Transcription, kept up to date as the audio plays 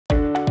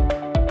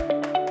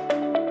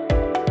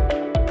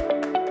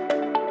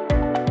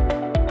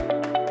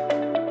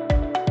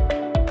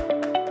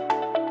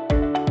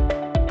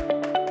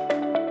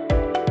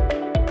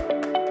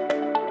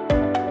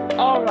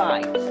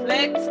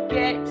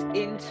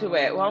to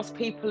it whilst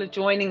people are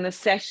joining the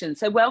session.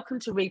 So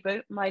welcome to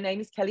Reboot. My name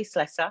is Kelly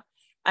Slessor,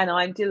 and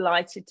I'm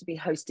delighted to be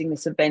hosting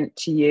this event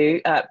to you,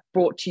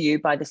 brought to you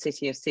by the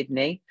City of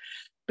Sydney.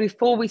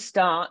 Before we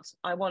start,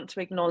 I want to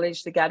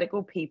acknowledge the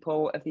Gadigal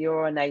people of the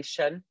Eora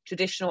Nation,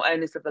 traditional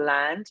owners of the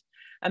land,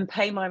 and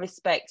pay my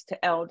respects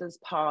to elders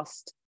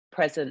past,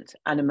 present,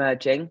 and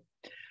emerging,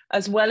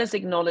 as well as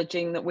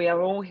acknowledging that we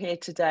are all here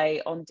today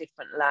on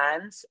different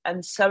lands,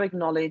 and so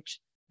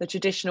acknowledge the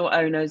traditional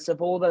owners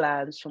of all the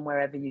lands from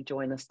wherever you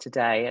join us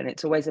today. And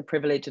it's always a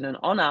privilege and an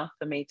honour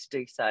for me to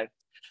do so.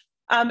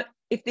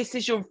 If this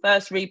is your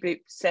first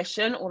Reboot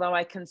session, although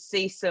I can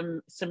see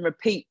some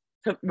repeat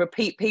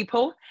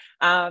people,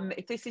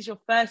 if this is your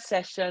first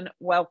session,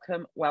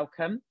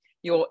 welcome.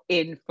 You're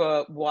in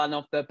for one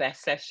of the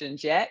best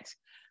sessions yet.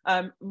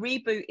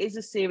 Reboot is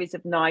a series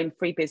of 9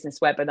 free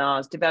business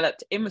webinars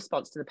developed in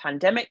response to the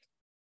pandemic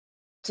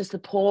to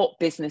support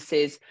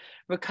businesses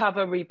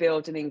recover,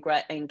 rebuild, and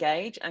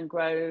engage and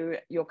grow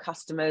your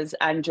customers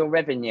and your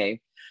revenue.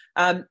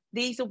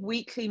 These are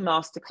weekly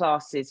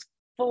masterclasses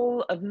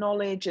full of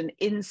knowledge and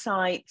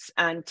insights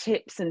and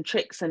tips and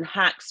tricks and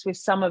hacks with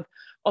some of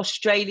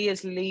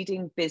Australia's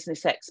leading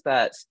business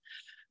experts.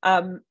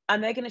 And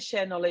they're going to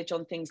share knowledge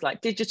on things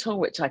like digital,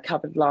 which I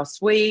covered last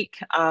week.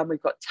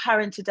 We've got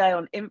Taryn today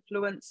on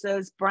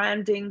influencers,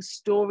 branding,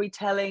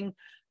 storytelling,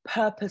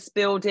 purpose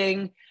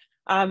building.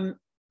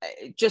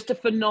 Just a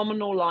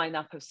phenomenal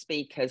lineup of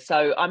speakers.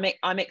 So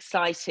I'm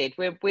excited.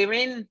 We're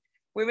in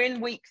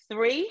week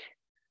 3,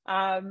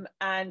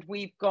 and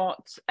we've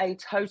got a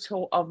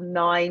total of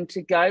 9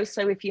 to go.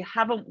 So if you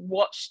haven't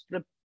watched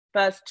the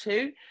first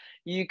 2,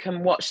 you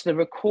can watch the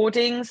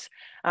recordings.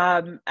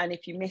 And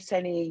if you miss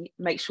any,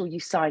 make sure you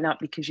sign up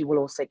because you will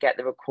also get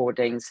the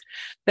recordings.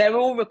 They're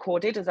all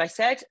recorded, as I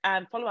said,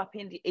 and follow-up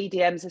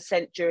EDMs are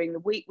sent during the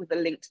week with a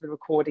link to the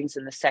recordings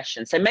and the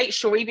session. So make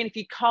sure, even if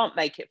you can't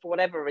make it for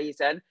whatever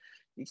reason,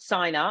 you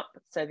sign up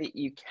so that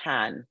you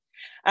can.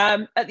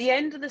 At the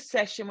end of the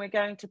session, we're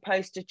going to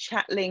post a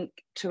chat link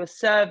to a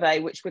survey,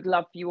 which we'd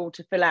love for you all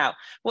to fill out.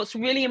 What's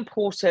really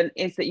important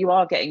is that you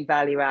are getting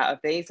value out of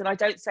these. And I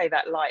don't say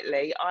that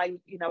lightly. I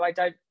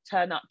don't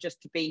turn up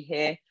just to be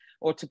here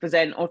or to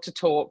present or to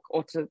talk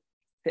or to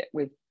sit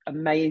with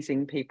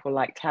amazing people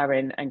like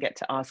Taryn and get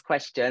to ask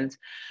questions.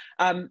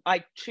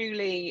 I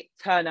truly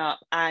turn up,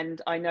 and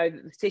I know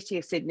that the City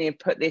of Sydney have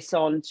put this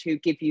on to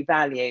give you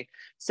value.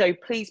 So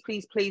please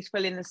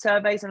fill in the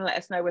surveys and let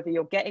us know whether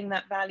you're getting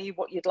that value,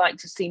 what you'd like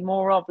to see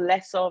more of,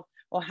 less of,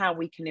 or how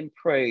we can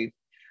improve.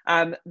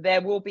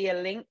 There will be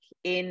a link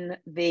in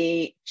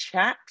the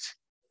chat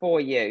for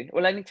you. It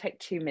will only take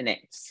 2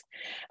 minutes.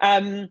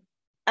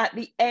 At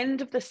the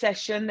end of the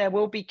session, there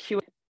will be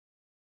Q&A.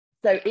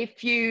 So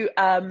if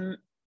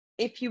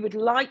you would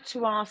like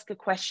to ask a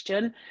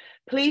question,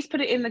 please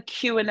put it in the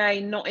Q&A,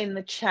 not in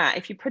the chat.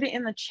 If you put it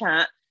in the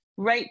chat,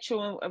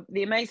 Rachel,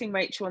 the amazing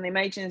Rachel and the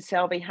amazing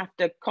Selby have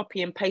to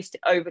copy and paste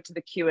it over to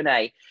the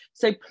Q&A.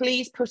 So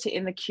please put it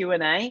in the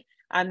Q&A,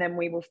 and then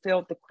we will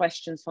field the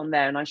questions from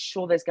there. And I'm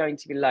sure there's going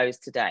to be loads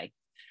today.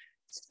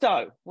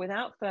 So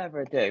without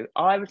further ado,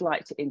 I would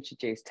like to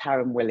introduce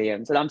Taryn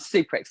Williams, and I'm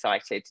super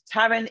excited.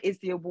 Taryn is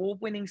the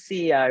award-winning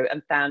CEO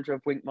and founder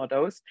of Wink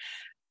Models,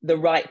 The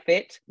Right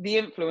Fit, the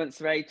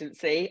influencer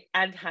agency,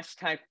 and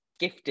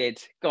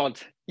 #gifted.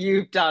 God,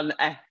 you've done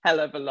a hell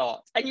of a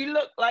lot. And you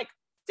look like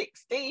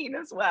 16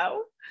 as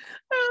well.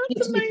 Oh,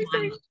 it's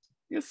amazing.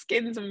 Your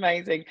skin's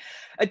amazing.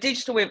 A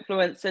digital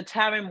influencer,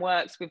 Taryn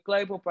works with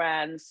global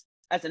brands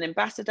as an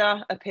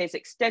ambassador, appears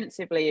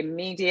extensively in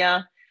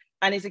media,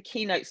 and is a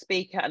keynote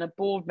speaker and a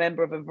board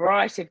member of a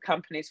variety of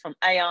companies from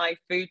AI,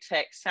 food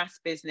tech, SaaS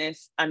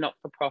business, and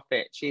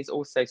not-for-profit. She's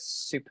also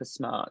super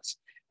smart,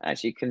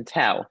 as you can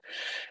tell.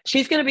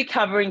 She's going to be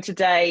covering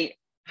today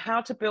how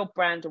to build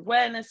brand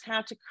awareness,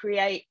 how to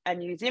create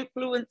and use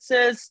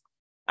influencers,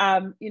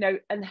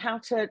 and how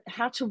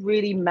to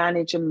really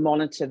manage and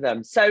monitor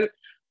them. So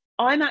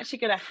I'm actually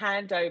going to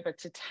hand over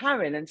to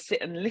Taryn and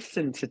sit and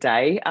listen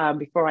today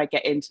before I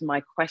get into my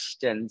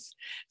questions.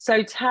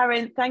 So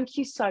Taryn, thank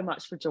you so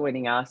much for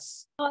joining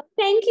us. Oh,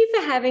 thank you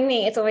for having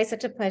me. It's always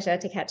such a pleasure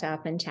to catch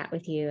up and chat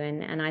with you.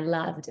 And I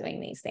love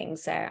doing these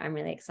things. So I'm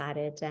really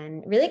excited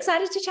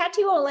to chat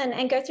to you all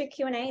and go through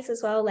Q&As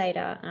as well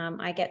later.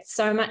 I get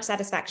so much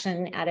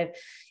satisfaction out of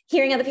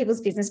hearing other people's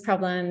business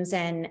problems,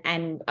 and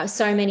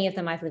so many of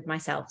them I've lived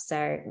myself.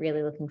 So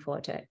really looking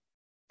forward to it.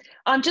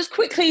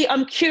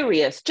 I'm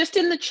curious, just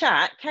in the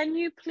chat, can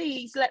you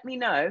please let me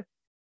know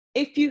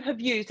if you have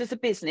used, as a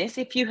business,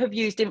 if you have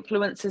used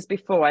influencers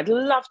before? I'd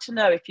love to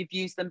know if you've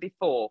used them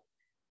before.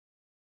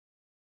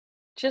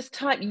 Just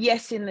type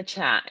yes in the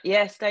chat.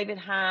 Yes, David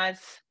has.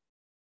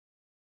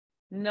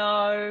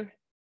 No.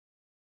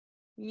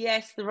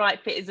 Yes, The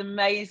Right Fit is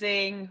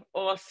amazing.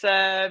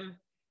 Awesome.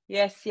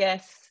 Yes.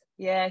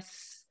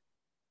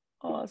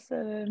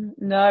 Awesome.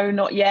 No,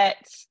 not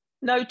yet.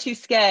 No, too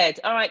scared.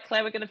 All right,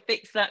 Claire, we're going to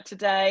fix that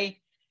today.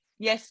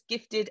 Yes,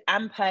 gifted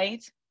and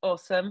paid.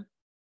 Awesome.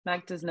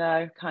 Magda's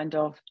no, kind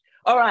of.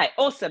 All right,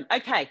 awesome.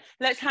 Okay,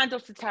 let's hand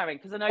off to Taryn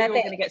because I know you're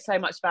going to get so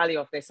much value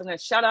off this. I'm going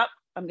to shut up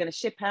I'm going to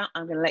ship out.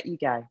 I'm going to let you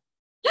go.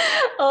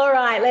 All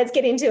right, let's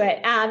get into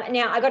it.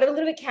 Now, I got a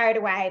little bit carried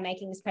away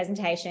making this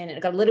presentation, and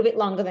it got a little bit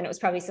longer than it was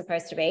probably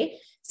supposed to be.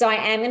 So I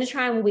am going to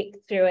try and whip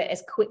through it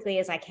as quickly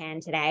as I can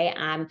today.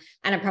 And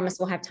I promise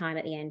we'll have time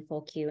at the end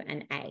for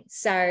Q&A.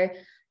 So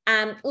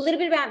a little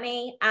bit about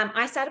me.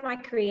 I started my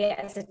career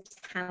as a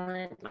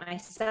talent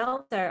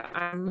myself. So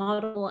I'm a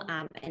model,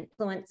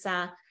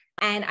 influencer,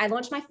 and I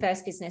launched my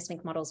first business,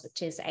 Wink Models,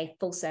 which is a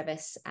full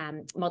service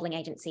modeling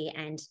agency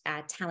and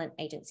talent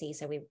agency.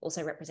 So we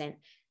also represent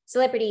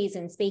celebrities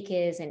and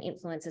speakers and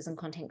influencers and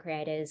content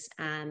creators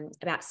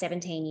about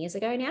 17 years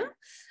ago now.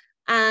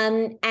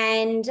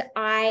 And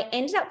I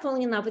ended up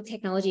falling in love with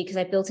technology because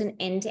I built an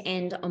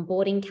end-to-end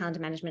onboarding,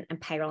 calendar management,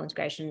 and payroll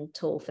integration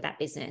tool for that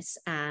business,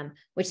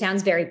 which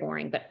sounds very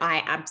boring, but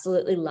I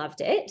absolutely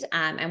loved it.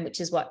 And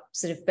which is what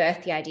sort of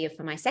birthed the idea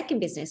for my second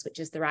business, which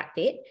is The Right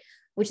Fit,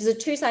 which is a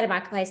two-sided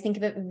marketplace. Think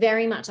of it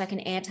very much like an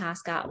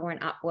Airtasker or an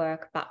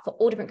Upwork, but for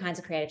all different kinds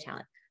of creative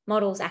talent: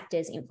 models,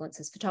 actors,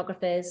 influencers,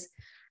 photographers.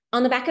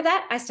 On the back of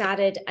that, I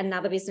started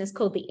another business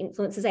called the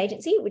Influencers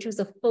Agency, which was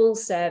a full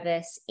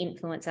service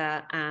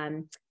influencer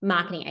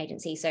marketing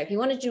agency. So if you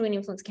wanted to do an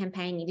influence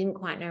campaign, you didn't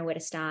quite know where to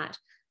start,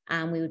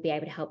 we would be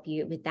able to help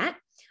you with that.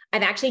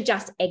 I've actually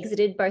just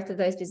exited both of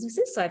those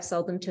businesses. So I've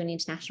sold them to an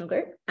international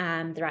group,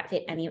 The Right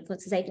Fit and the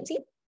Influencers Agency.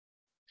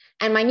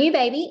 And my new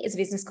baby is a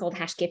business called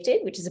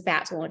Gifted, which is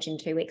about to launch in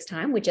 2 weeks'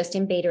 time. We're just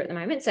in beta at the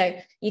moment. So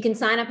you can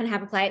sign up and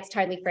have a play. It's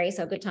totally free.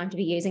 So a good time to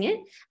be using it.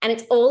 And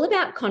it's all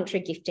about contra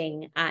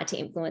gifting to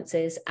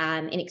influencers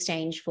in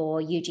exchange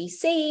for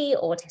UGC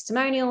or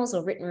testimonials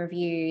or written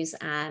reviews.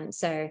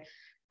 So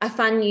a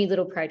fun new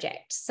little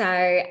project. So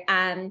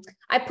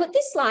I put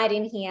this slide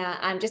in here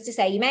just to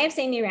say, you may have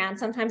seen me around.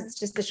 Sometimes it's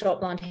just the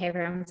short blonde hair.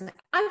 Everyone's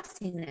like, I've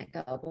seen that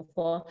girl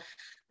before.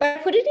 But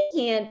I put it in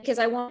here because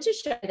I want to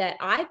show that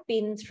I've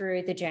been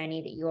through the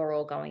journey that you're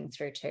all going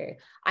through too.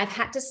 I've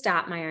had to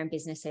start my own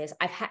businesses.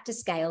 I've had to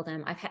scale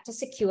them. I've had to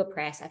secure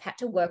press. I've had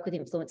to work with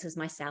influencers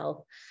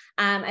myself.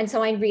 And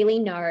so I really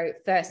know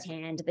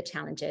firsthand the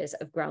challenges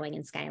of growing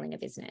and scaling a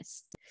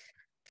business.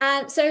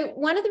 So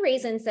one of the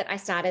reasons that I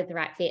started The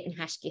Right Fit and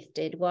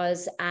Gifted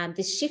was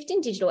this shift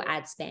in digital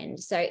ad spend.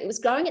 So it was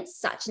growing at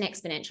such an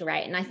exponential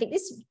rate. And I think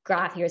this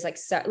graph here is like,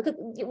 so look at,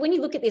 when you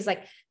look at this,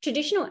 like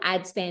traditional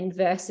ad spend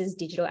versus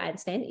digital ad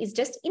spend is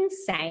just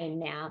insane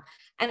now.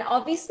 And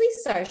obviously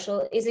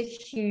social is a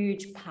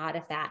huge part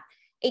of that.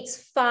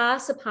 It's far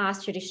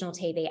surpassed traditional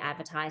TV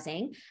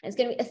advertising. And it's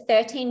going to be a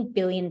 $13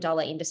 billion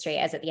industry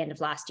as at the end of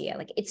last year.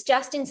 Like, it's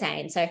just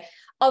insane. So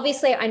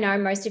obviously, I know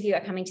most of you are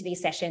coming to these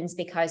sessions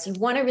because you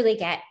want to really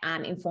get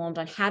informed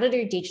on how to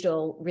do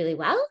digital really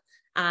well.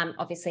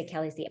 Obviously,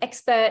 Kelly's the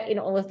expert in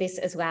all of this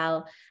as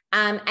well.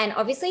 And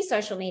obviously,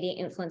 social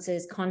media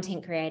influencers,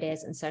 content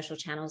creators, and social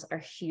channels are a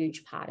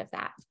huge part of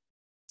that.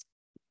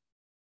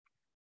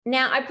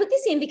 Now, I put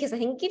this in because I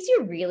think it gives you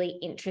a really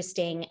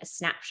interesting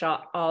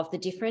snapshot of the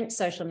different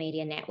social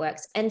media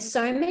networks, and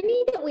so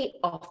many that we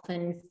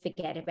often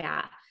forget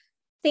about.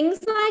 Things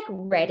like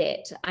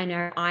Reddit, I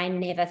know I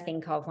never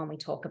think of when we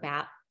talk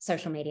about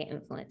social media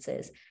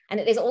influencers, and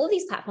that there's all of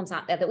these platforms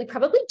out there that we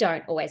probably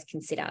don't always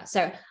consider.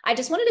 So I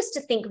just wanted us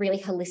to think really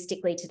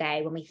holistically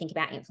today when we think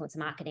about influencer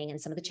marketing and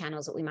some of the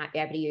channels that we might be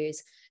able to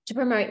use to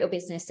promote your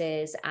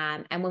businesses.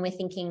 And when we're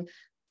thinking,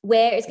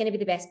 where is going to be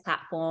the best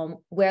platform?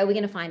 Where are we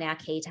going to find our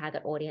key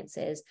target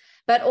audiences?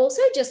 But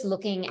also just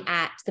looking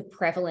at the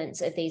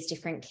prevalence of these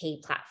different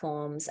key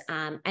platforms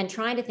and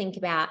trying to think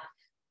about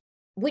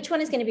which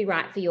one is going to be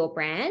right for your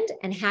brand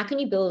and how can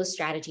you build a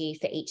strategy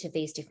for each of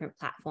these different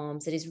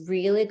platforms that is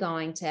really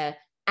going to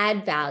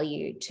add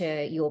value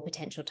to your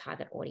potential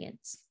target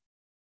audience.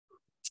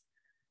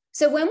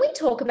 So when we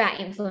talk about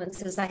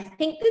influencers, I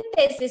think that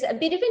there's this a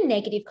bit of a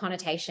negative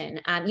connotation.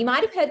 You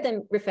might have heard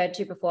them referred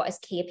to before as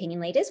key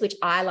opinion leaders, which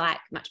I like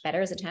much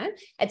better as a term.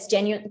 It's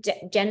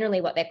generally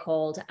what they're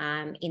called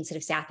in sort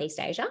of Southeast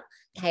Asia,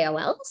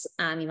 KOLs.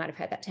 You might have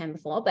heard that term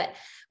before, but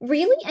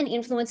really an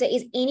influencer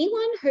is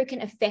anyone who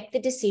can affect the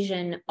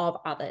decision of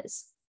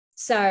others.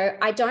 So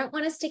I don't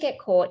want us to get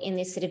caught in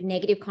this sort of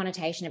negative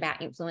connotation about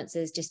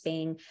influencers just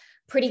being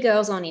pretty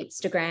girls on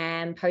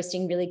Instagram,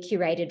 posting really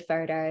curated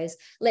photos.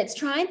 Let's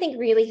try and think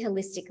really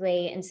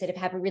holistically and sort of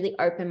have a really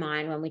open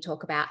mind when we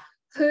talk about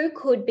who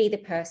could be the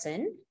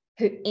person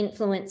who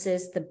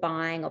influences the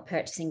buying or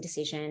purchasing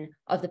decision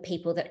of the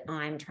people that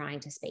I'm trying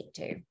to speak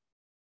to.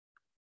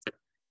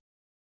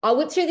 I'll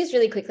whip through this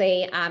really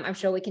quickly. I'm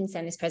sure we can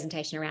send this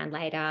presentation around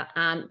later.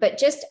 But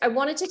just, I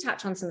wanted to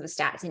touch on some of the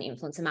stats in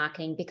influencer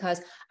marketing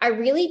because I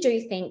really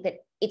do think that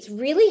it's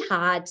really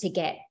hard to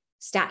get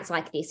stats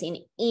like this in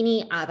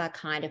any other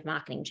kind of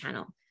marketing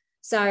channel.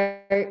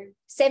 So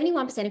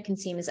 71% of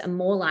consumers are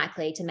more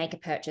likely to make a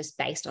purchase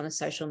based on a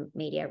social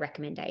media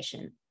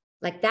recommendation.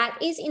 Like, that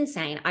is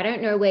insane. I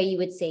don't know where you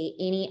would see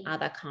any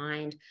other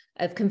kind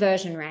of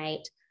conversion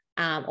rate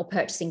or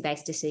purchasing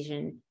based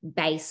decision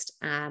based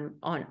on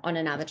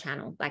another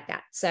channel like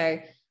that. So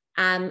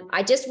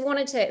I just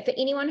wanted to, for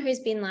anyone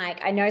who's been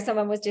like, I know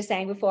someone was just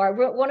saying before,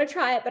 I want to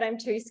try it, but I'm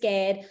too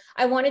scared.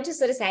 I wanted to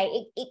sort of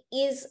say it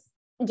is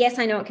yes,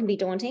 I know it can be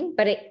daunting,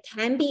 but it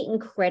can be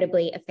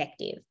incredibly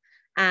effective.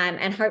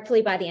 And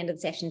hopefully by the end of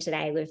the session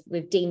today,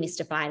 we've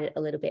demystified it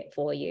a little bit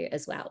for you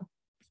as well.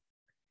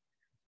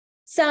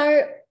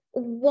 So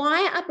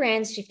why are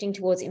brands shifting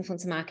towards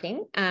influencer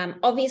marketing?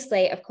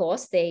 Obviously, of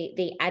course,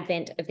 the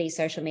advent of these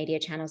social media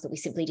channels that we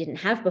simply didn't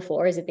have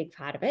before is a big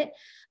part of it.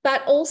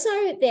 But also,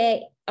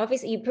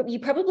 obviously, you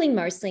probably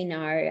mostly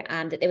know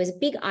that there was a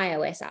big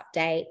iOS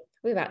update,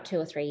 probably about 2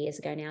 or 3 years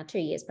ago now, 2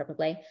 years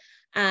probably.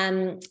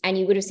 And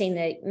you would have seen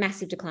the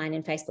massive decline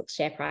in Facebook's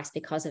share price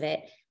because of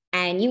it.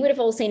 And you would have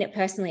all seen it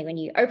personally when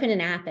you open an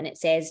app and it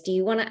says, do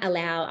you want to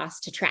allow us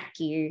to track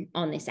you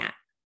on this app?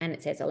 And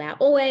it says allow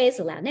always,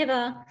 allow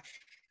never.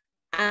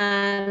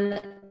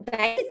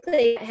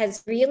 Basically, it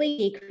has really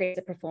decreased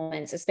the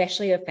performance,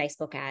 especially of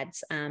Facebook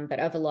ads, but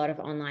of a lot of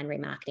online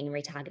remarketing and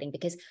retargeting,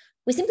 because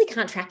we simply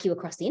can't track you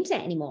across the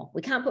internet anymore.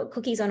 We can't put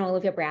cookies on all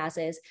of your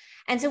browsers.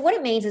 And so what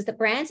it means is that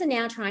brands are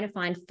now trying to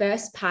find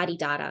first-party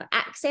data,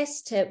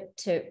 access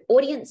to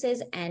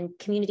audiences and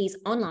communities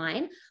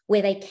online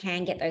where they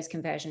can get those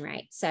conversion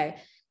rates. So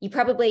you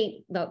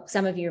probably, well,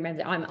 some of you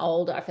remember, I'm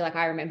old, I feel like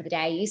I remember the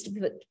day you used to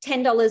put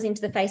 $10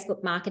 into the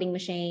Facebook marketing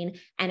machine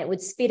and it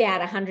would spit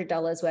out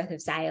 $100 worth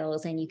of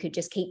sales and you could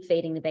just keep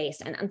feeding the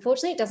beast. And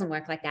unfortunately, it doesn't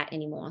work like that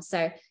anymore.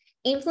 So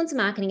influencer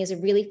marketing is a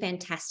really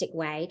fantastic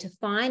way to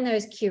find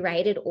those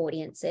curated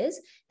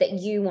audiences that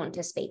you want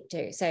to speak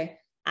to. So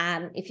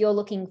if you're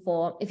looking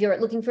for a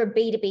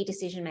B2B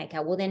decision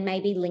maker, well, then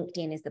maybe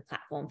LinkedIn is the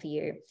platform for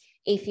you.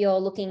 If you're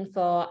looking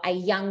for a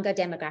younger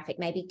demographic,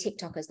 maybe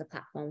TikTok is the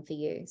platform for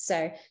you.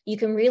 So you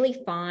can really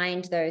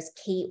find those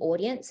key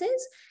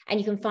audiences and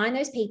you can find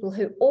those people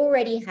who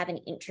already have an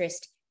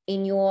interest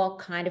in your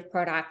kind of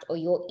product or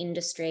your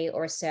industry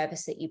or a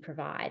service that you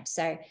provide.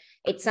 So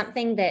it's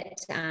something that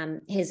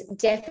has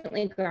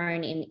definitely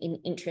grown in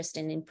interest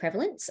and in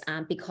prevalence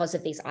because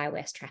of these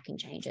iOS tracking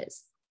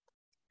changes.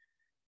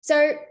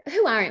 So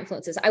who are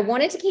influencers? I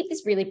wanted to keep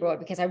this really broad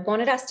because I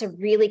wanted us to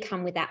really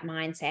come with that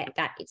mindset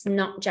that it's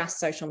not just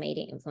social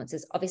media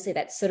influencers. Obviously,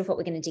 that's sort of what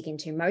we're going to dig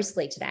into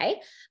mostly today.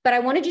 But I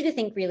wanted you to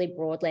think really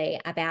broadly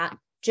about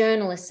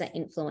journalists are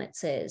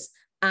influencers,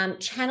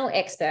 channel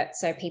experts,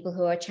 so people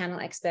who are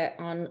channel expert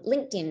on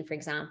LinkedIn, for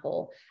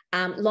example,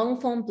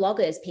 long-form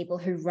bloggers, people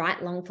who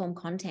write long-form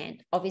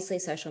content, obviously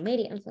social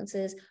media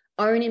influencers,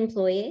 own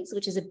employees,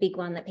 which is a big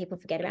one that people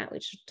forget about,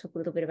 which we'll talk a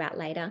little bit about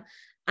later,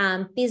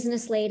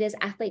 business leaders,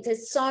 athletes.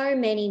 There's so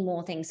many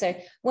more things. So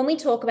when we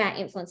talk about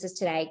influencers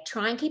today,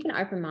 try and keep an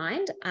open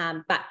mind,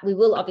 but we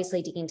will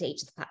obviously dig into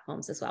each of the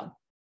platforms as well.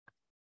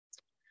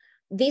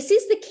 This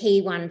is the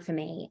key one for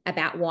me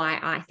about why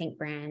I think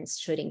brands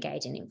should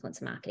engage in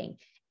influencer marketing.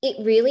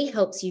 It really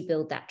helps you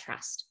build that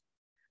trust.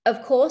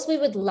 Of course, we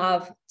would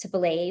love to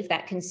believe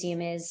that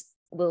consumers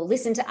will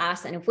listen to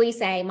us. And if we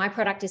say my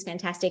product is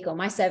fantastic or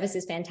my service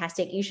is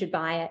fantastic, you should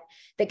buy it,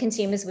 that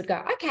consumers would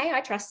go, okay,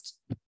 I trust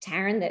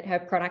Taryn that her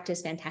product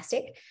is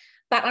fantastic.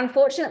 But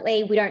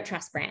unfortunately, we don't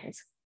trust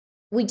brands.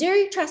 We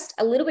do trust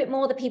a little bit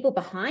more the people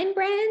behind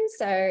brands.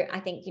 So I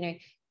think,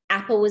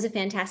 Apple was a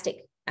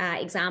fantastic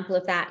example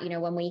of that,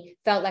 when we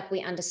felt like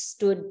we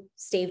understood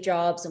Steve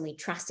Jobs and we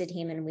trusted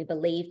him and we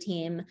believed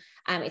him.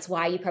 It's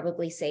why you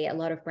probably see a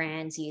lot of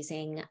brands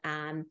using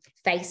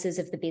faces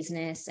of the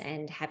business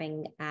and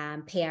having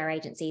PR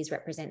agencies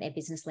represent their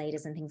business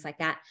leaders and things like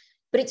that.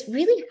 But it's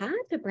really hard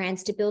for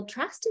brands to build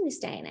trust in this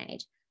day and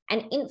age.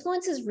 And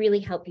influencers really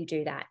help you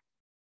do that.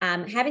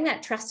 Having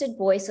that trusted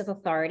voice of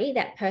authority,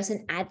 that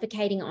person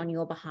advocating on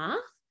your behalf,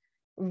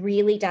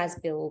 really does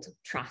build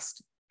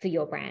trust for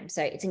your brand.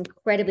 So it's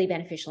incredibly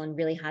beneficial and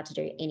really hard to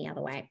do any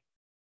other way.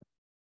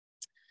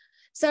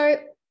 So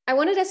I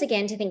wanted us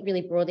again to think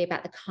really broadly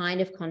about the kind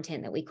of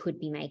content that we could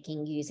be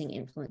making using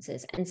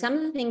influencers and some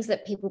of the things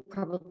that people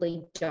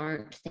probably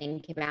don't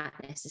think about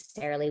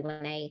necessarily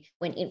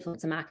when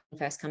influencer marketing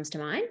first comes to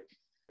mind.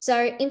 So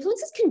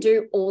influencers can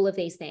do all of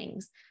these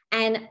things.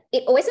 And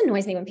it always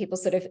annoys me when people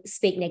sort of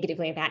speak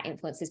negatively about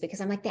influencers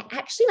because I'm like, they're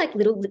actually like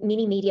little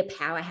mini media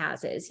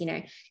powerhouses.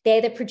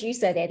 They're the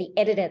producer, they're the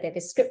editor, they're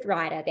the script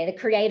writer, they're the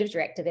creative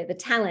director, they're the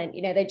talent,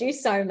 they do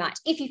so much.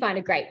 If you find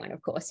a great one,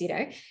 of course,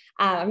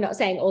 I'm not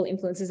saying all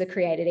influencers are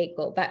created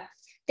equal, but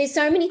there's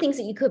so many things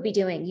that you could be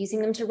doing, using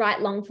them to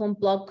write long form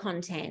blog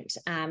content,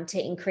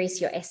 to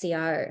increase your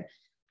SEO.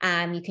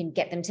 You can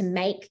get them to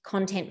make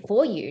content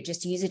for you,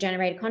 just user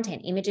generated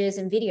content, images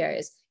and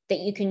videos that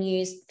you can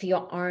use for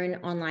your own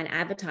online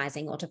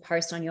advertising or to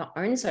post on your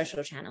own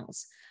social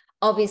channels.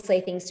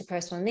 Obviously, things to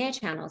post on their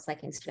channels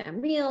like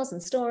Instagram Reels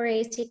and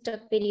Stories,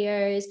 TikTok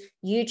videos,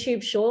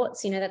 YouTube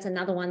Shorts. That's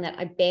another one that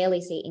I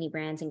barely see any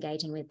brands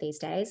engaging with these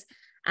days.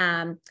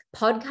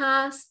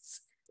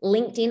 Podcasts,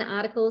 LinkedIn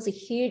articles are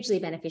hugely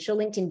beneficial,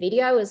 LinkedIn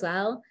video as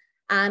well.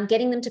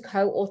 Getting them to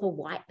co-author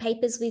white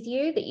papers with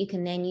you that you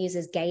can then use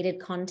as gated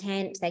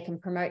content. They can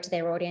promote to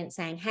their audience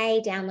saying,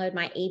 hey, download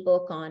my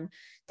ebook on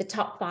the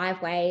top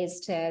 5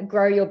 ways to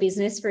grow your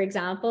business, for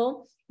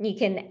example. You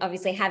can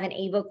obviously have an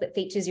ebook that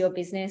features your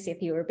business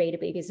if you're a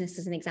B2B business,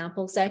 as an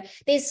example. So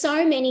there's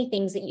so many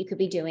things that you could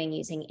be doing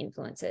using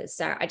influencers.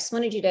 So I just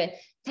wanted you to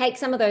take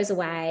some of those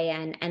away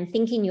and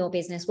think in your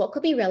business, what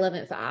could be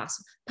relevant for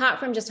us, apart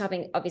from just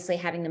having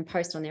them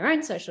post on their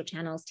own social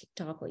channels,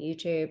 TikTok or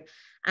YouTube.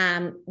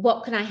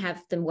 What can I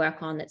have them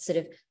work on that's sort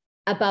of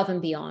above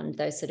and beyond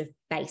those sort of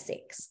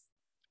basics?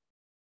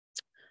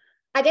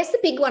 I guess the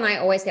big one I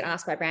always get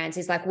asked by brands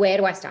is like, where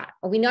do I start?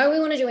 Well, we know we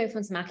want to do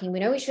influencer marketing. We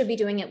know we should be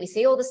doing it. We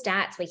see all the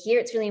stats. We hear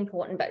it's really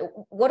important, but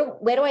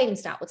where do I even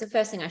start? What's the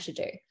first thing I should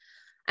do?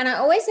 And I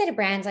always say to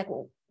brands, like,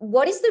 well,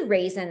 what is the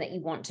reason that you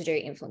want to do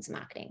influencer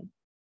marketing?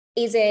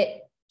 Is it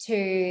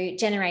to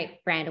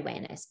generate brand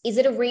awareness? Is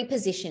it a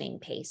repositioning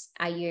piece?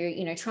 Are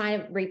you,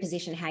 trying to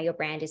reposition how your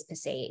brand is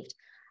perceived?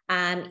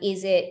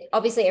 Is it,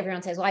 obviously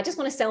everyone says, well, I just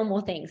want to sell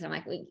more things. And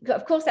I'm like,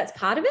 of course that's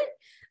part of it.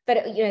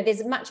 But,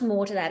 there's much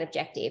more to that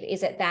objective.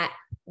 Is it that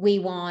we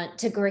want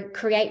to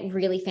create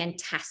really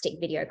fantastic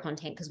video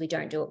content because we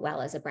don't do it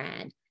well as a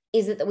brand?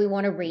 Is it that we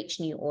want to reach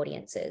new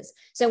audiences?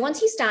 So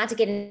once you start to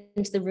get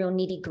into the real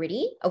nitty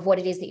gritty of what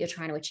it is that you're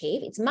trying to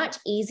achieve, it's much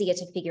easier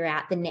to figure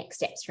out the next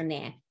steps from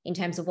there in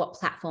terms of what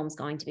platform's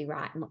going to be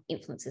right and what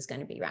influence is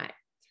going to be right.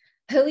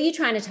 Who are you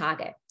trying to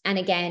target? And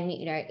again,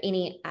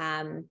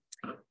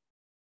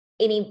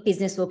 any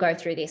business will go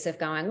through this of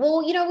going,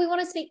 well, we want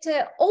to speak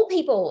to all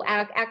people.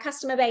 Our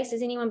customer base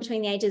is anyone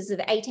between the ages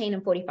of 18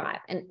 and 45.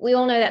 And we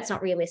all know that's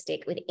not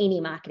realistic with any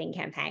marketing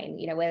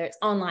campaign, whether it's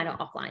online or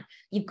offline.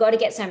 You've got to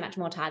get so much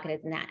more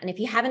targeted than that. And if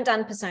you haven't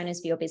done personas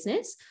for your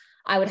business,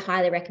 I would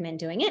highly recommend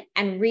doing it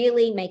and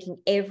really making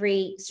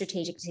every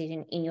strategic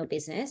decision in your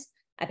business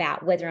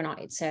about whether or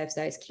not it serves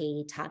those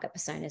key target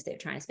personas that you're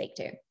trying to speak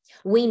to.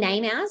 We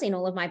name ours in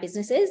all of my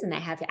businesses and they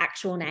have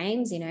actual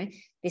names.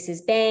 This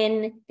is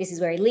Ben, this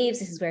is where he lives,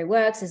 this is where he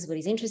works, this is what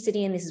he's interested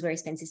in, this is where he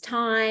spends his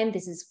time,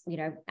 this is,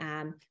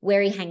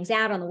 where he hangs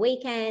out on the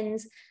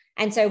weekends.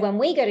 And so when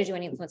we go to do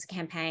an influencer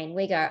campaign,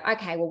 we go,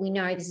 okay, well, we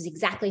know this is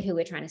exactly who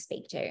we're trying to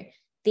speak to.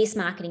 This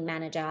marketing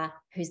manager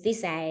who's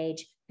this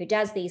age, who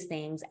does these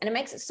things. And it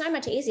makes it so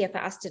much easier for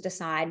us to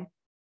decide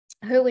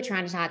who we're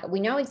trying to target.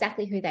 We know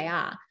exactly who they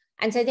are.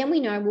 And so then we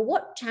know, well,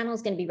 what channel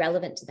is going to be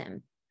relevant to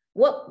them?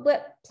 What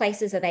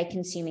places are they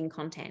consuming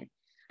content?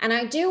 And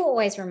I do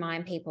always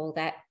remind people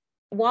that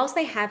whilst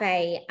they have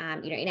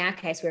in our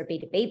case, we're a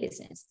B2B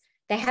business,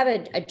 they have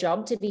a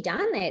job to be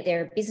done.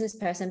 They're a business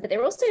person, but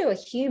they're also a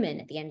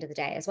human at the end of the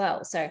day as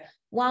well. So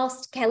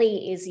whilst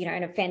Kelly is,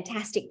 a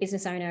fantastic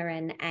business owner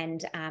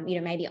and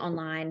maybe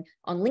online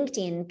on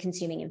LinkedIn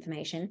consuming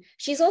information,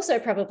 she's also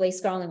probably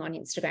scrolling on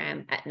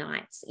Instagram at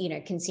nights,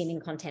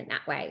 consuming content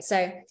that way.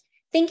 So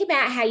think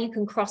about how you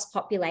can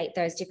cross-populate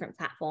those different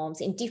platforms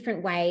in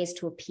different ways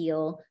to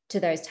appeal to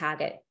those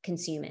target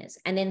consumers.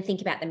 And then think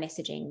about the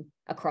messaging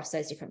across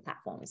those different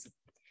platforms.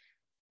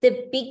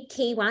 The big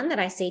key one that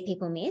I see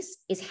people miss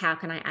is how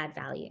can I add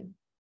value?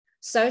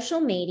 Social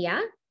media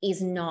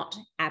is not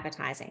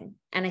advertising.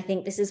 And I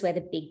think this is where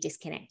the big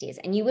disconnect is.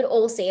 And you would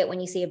all see it when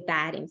you see a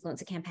bad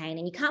influencer campaign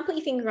and you can't put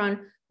your finger on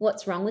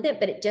what's wrong with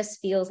it, but it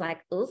just feels like,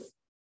 oof.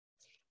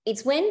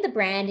 It's when the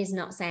brand is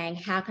not saying,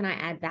 how can I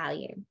add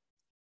value?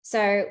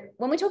 So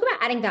when we talk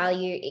about adding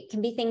value, it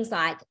can be things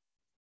like,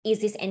 is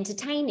this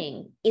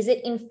entertaining? Is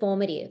it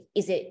informative?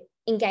 Is it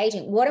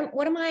engaging? What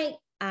am I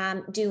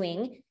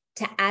doing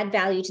to add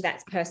value to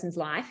that person's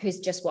life who's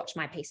just watched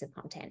my piece of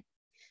content?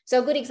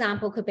 So a good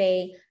example could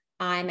be,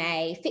 I'm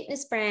a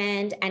fitness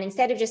brand, and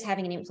instead of just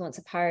having an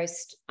influencer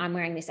post, I'm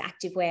wearing this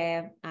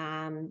activewear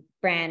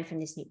brand from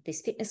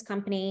this fitness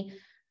company.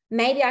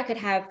 Maybe I could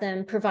have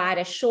them provide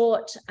a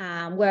short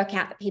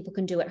workout that people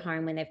can do at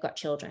home when they've got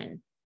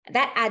children.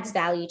 That adds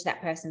value to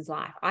that person's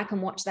life. I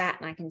can watch that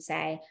and I can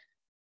say,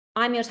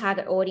 I'm your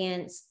target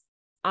audience.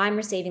 I'm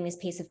receiving this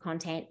piece of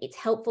content. It's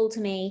helpful to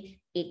me.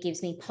 It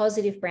gives me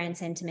positive brand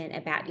sentiment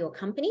about your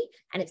company,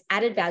 and it's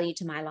added value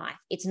to my life.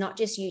 It's not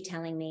just you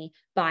telling me,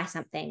 buy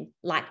something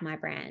like my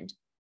brand.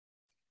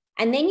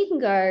 And then you can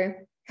go,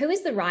 who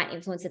is the right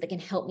influencer that can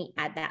help me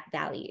add that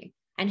value?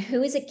 And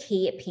who is a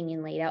key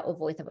opinion leader or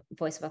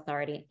voice of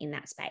authority in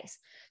that space?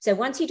 So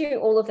once you do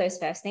all of those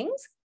first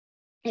things,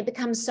 it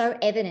becomes so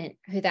evident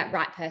who that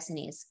right person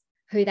is,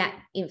 who that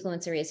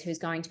influencer is, who's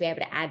going to be able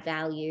to add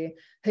value,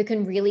 who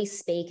can really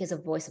speak as a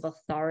voice of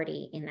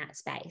authority in that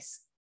space.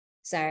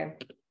 So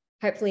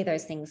hopefully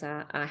those things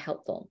are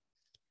helpful.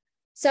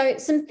 So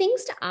some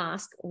things to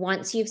ask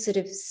once you've sort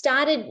of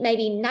started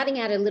maybe nutting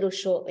out a little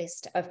short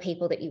list of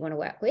people that you want to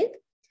work with.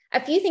 A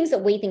few things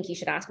that we think you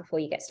should ask before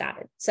you get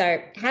started. So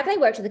have they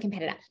worked with a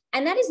competitor?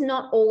 And that is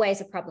not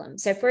always a problem.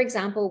 So for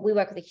example, we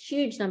work with a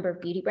huge number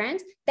of beauty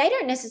brands. They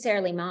don't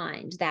necessarily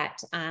mind that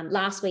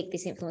last week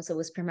this influencer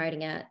was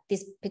promoting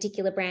this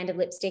particular brand of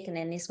lipstick, and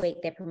then this week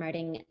they're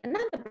promoting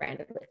another brand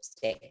of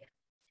lipstick.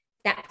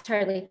 That's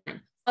totally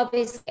fine.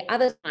 Obviously,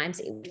 other times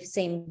it would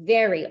seem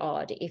very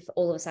odd if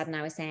all of a sudden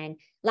I was saying,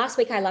 last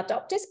week I loved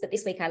Optus, but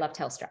this week I love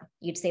Telstra.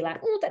 You'd see like,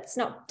 oh,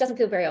 doesn't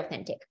feel very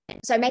authentic.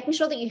 So making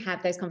sure that you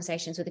have those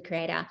conversations with the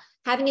creator,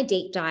 having a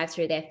deep dive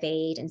through their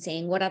feed and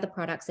seeing what other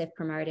products they've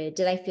promoted.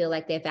 Do they feel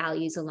like their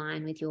values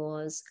align with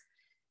yours?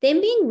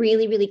 Then being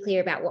really, really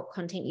clear about what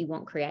content you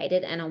want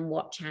created and on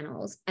what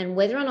channels, and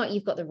whether or not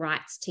you've got the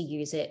rights to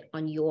use it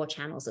on your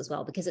channels as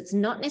well, because it's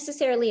not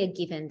necessarily a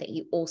given that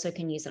you also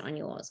can use it on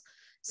yours.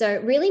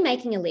 So really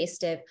making a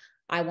list of,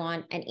 I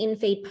want an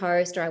in-feed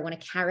post, or I want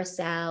a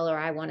carousel, or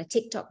I want a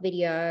TikTok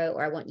video,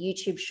 or I want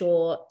YouTube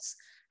shorts,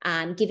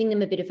 giving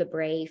them a bit of a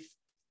brief.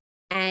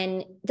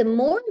 And the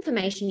more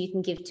information you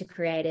can give to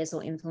creators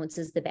or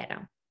influencers, the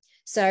better.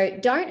 So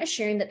don't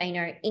assume that they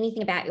know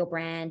anything about your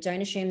brand.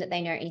 Don't assume that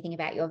they know anything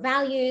about your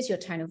values, your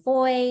tone of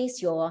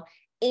voice, your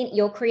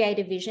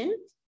creative vision.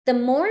 The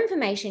more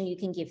information you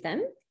can give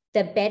them,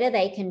 the better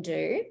they can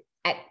do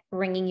at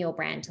bringing your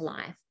brand to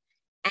life.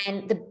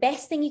 And the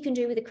best thing you can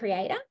do with a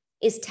creator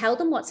is tell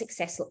them what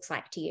success looks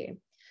like to you.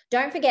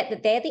 Don't forget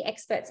that they're the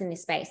experts in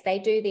this space. They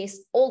do this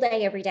all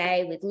day, every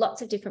day with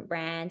lots of different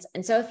brands.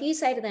 And so if you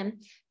say to them,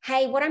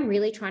 hey, what I'm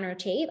really trying to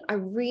achieve, I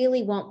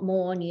really want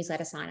more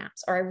newsletter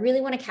signups, or I really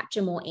want to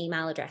capture more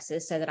email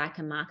addresses so that I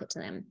can market to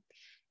them,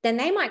 then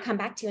they might come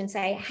back to you and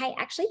say, hey,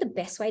 actually the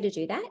best way to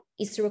do that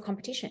is through a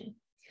competition.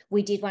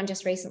 We did one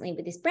just recently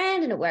with this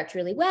brand and it worked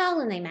really well,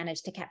 and they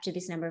managed to capture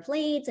this number of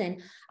leads, and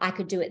I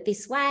could do it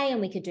this way, and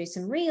we could do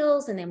some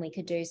reels, and then we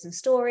could do some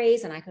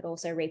stories, and I could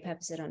also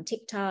repurpose it on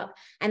TikTok,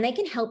 and they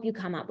can help you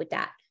come up with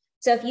that.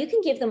 So if you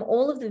can give them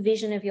all of the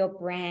vision of your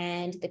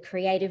brand, the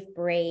creative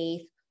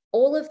brief,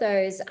 all of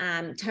those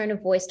tone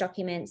of voice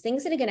documents,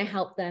 things that are going to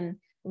help them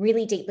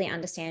really deeply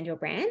understand your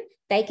brand,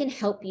 they can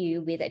help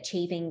you with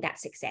achieving that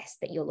success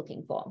that you're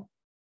looking for.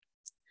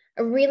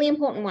 A really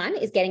important one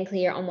is getting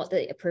clear on what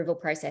the approval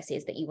process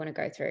is that you want to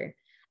go through.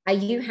 Are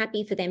you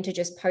happy for them to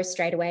just post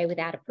straight away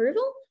without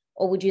approval?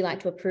 Or would you like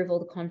to approve all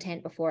the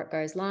content before it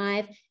goes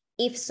live?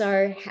 If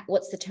so,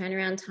 what's the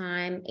turnaround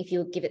time? If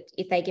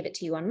they give it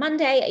to you on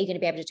Monday, are you going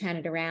to be able to turn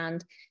it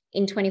around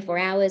in 24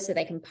 hours so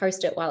they can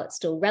post it while it's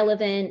still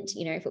relevant?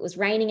 You know, if it was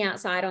raining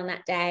outside on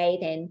that day,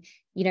 then,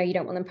 you know, you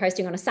don't want them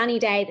posting on a sunny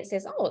day that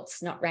says, oh,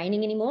 it's not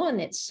raining anymore,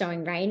 and it's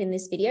showing rain in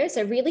this video.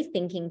 So really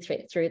thinking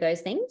through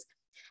those things.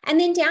 And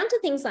then down to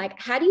things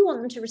like, how do you want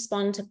them to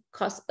respond to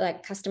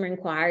customer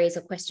inquiries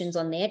or questions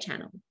on their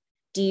channel?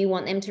 Do you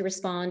want them to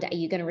respond? Are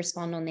you going to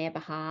respond on their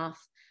behalf?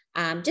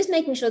 Just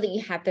making sure that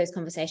you have those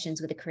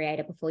conversations with a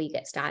creator before you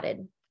get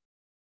started.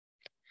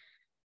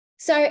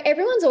 So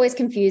everyone's always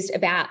confused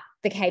about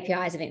the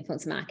KPIs of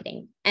influencer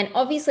marketing. And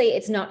obviously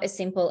it's not as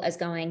simple as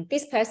going,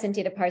 this person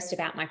did a post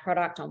about my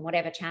product on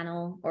whatever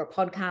channel or a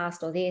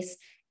podcast or this,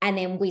 and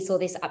then we saw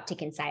this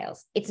uptick in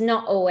sales. It's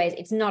not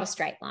a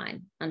straight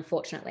line,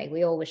 unfortunately.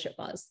 We all wish it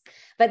was.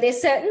 But there's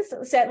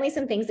certainly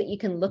some things that you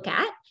can look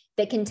at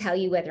that can tell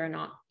you whether or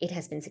not it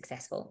has been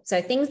successful.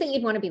 So things that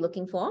you'd want to be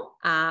looking for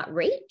are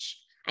reach.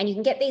 And you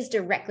can get these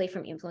directly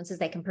from influencers.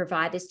 They can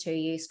provide this to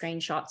you,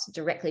 screenshots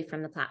directly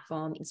from the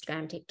platform,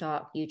 Instagram,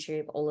 TikTok,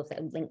 YouTube, all of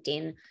them,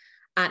 LinkedIn.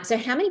 So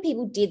how many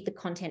people did the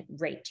content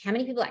reach? How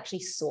many people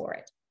actually saw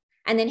it?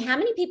 And then how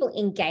many people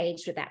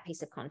engaged with that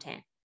piece of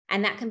content?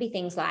 And that can be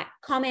things like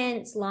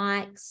comments,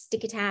 likes,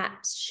 sticker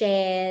taps,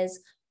 shares.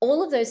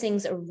 All of those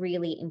things are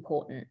really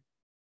important.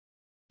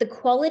 The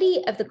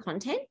quality of the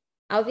content,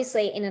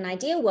 obviously in an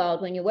ideal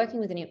world, when you're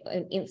working with an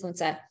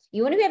influencer,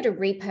 you want to be able to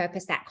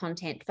repurpose that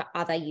content for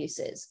other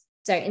uses.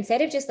 So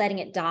instead of just letting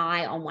it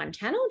die on one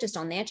channel, just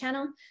on their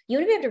channel, you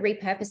want to be able to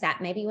repurpose that.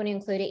 Maybe you want to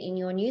include it in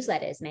your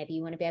newsletters. Maybe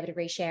you want to be able to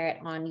reshare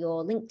it on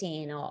your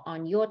LinkedIn or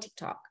on your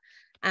TikTok.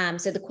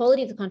 So the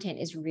quality of the content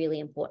is really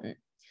important.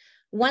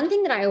 One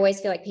thing that I always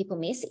feel like people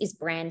miss is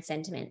brand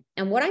sentiment.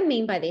 And what I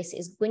mean by this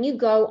is when you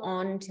go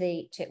on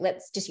to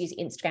let's just use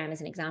Instagram as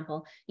an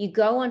example, you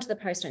go onto the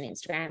post on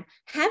Instagram,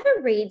 have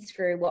a read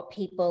through what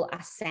people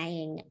are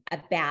saying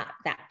about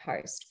that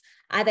post.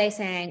 Are they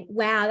saying,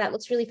 wow, that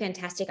looks really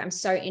fantastic. I'm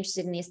so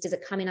interested in this. Does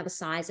it come in other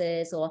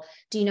sizes? Or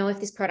do you know if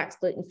this product's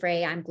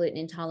gluten-free? I'm gluten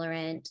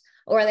intolerant.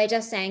 Or are they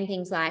just saying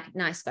things like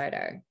nice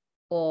photo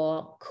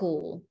or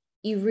cool?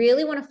 You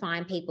really want to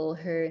find people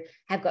who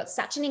have got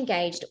such an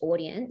engaged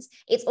audience.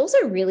 It's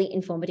also really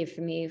informative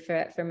from you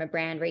from a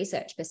brand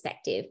research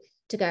perspective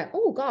to go,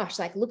 oh gosh,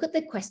 like look at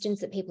the questions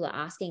that people are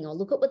asking, or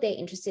look at what they're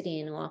interested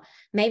in, or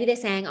maybe they're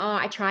saying, oh,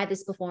 I tried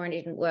this before and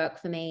it didn't work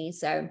for me.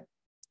 So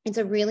it's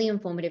a really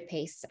informative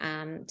piece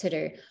to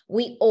do.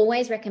 We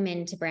always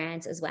recommend to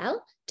brands as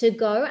well to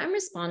go and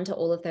respond to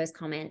all of those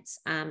comments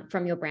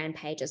from your brand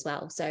page as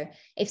well. So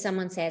if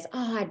someone says,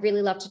 oh, I'd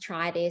really love to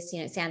try this,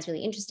 it sounds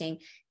really interesting,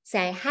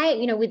 say,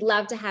 hey, we'd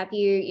love to have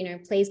you,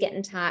 please get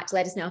in touch.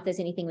 Let us know if there's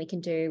anything we can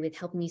do with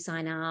helping you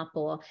sign up,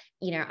 or,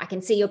 I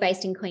can see you're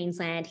based in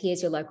Queensland.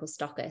 Here's your local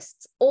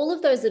stockists. All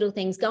of those little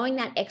things, going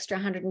that extra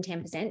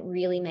 110%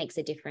 really makes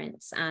a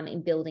difference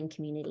in building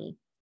community.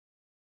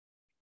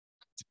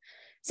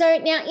 So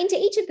now into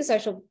each of the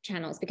social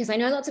channels, because I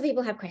know lots of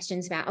people have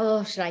questions about,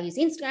 oh, should I use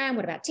Instagram?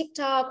 What about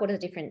TikTok? What are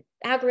the different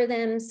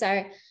algorithms?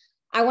 So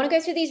I want to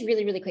go through these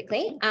really, really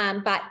quickly.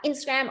 But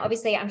Instagram,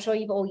 obviously, I'm sure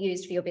you've all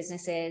used for your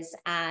businesses.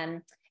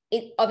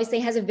 It obviously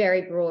has a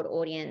very broad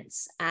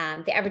audience.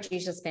 The average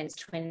user spends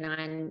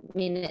 29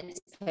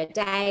 minutes per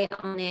day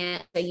on there.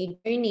 So you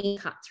do need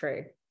cut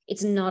through.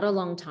 It's not a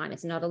long time.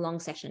 It's not a long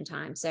session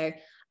time. So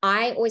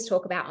I always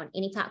talk about on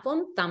any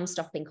platform, thumb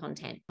stopping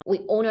content. We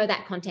all know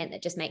that content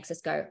that just makes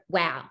us go,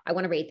 wow, I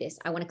want to read this.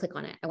 I want to click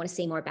on it. I want to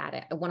see more about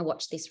it. I want to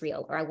watch this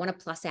reel, or I want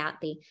to plus out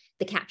the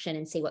caption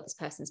and see what this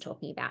person's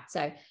talking about.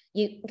 So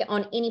you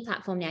on any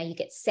platform now, you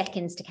get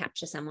seconds to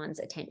capture someone's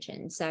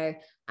attention. So,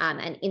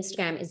 and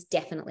Instagram is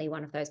definitely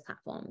one of those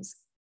platforms.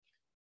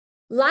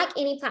 Like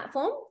any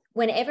platform,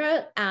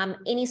 whenever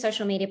any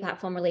social media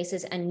platform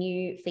releases a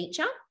new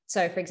feature,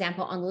 so for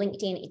example, on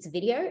LinkedIn, it's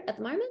video at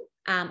the moment.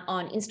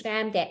 On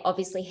Instagram, they're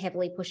obviously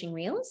heavily pushing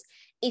reels.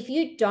 If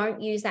you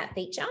don't use that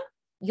feature,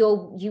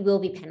 you will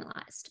be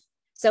penalized.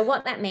 So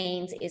what that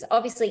means is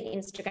obviously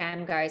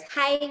Instagram goes,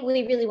 hey,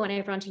 we really want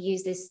everyone to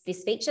use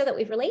this feature that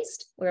we've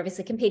released. We're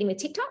obviously competing with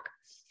TikTok.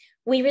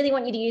 We really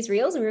want you to use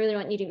reels and we really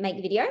want you to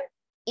make video.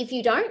 If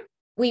you don't,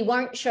 we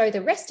won't show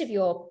the rest of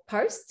your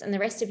posts and the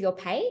rest of your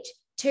page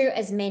to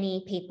as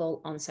many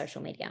people on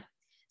social media.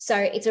 So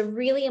it's a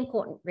really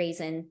important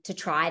reason to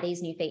try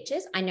these new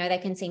features. I know they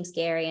can seem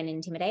scary and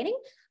intimidating,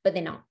 but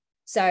they're not.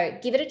 So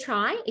give it a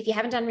try. If you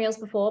haven't done reels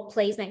before,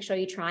 please make sure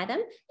you try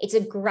them. It's a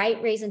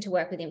great reason to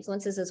work with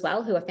influencers as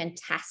well, who are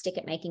fantastic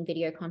at making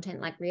video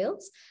content like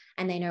reels,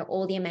 and they know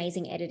all the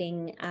amazing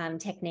editing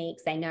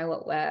techniques. They know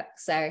what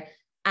works. So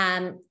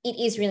it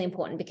is really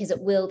important because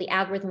the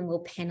algorithm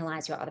will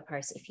penalize your other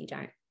posts if you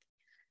don't.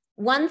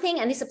 One thing,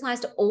 and this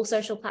applies to all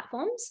social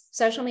platforms,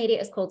 social media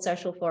is called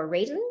social for a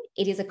reason.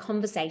 It is a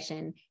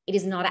conversation. It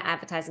is not an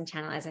advertising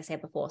channel, as I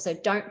said before. So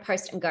don't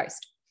post and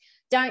ghost.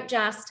 Don't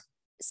just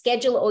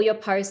schedule all your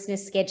posts in a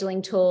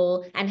scheduling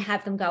tool and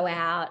have them go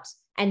out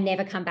and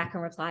never come back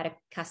and reply to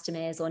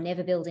customers or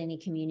never build any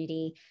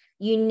community.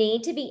 You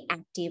need to be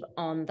active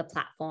on the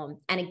platform.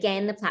 And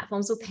again, the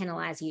platforms will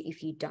penalize you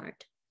if you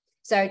don't.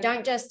 So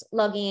don't just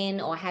log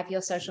in or have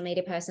your social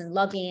media person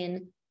log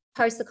in,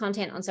 post the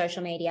content on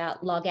social media,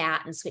 log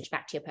out and switch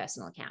back to your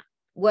personal account.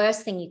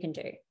 Worst thing you can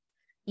do.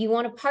 You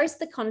want to post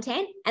the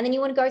content and then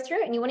you want to go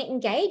through and you want to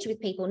engage with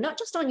people, not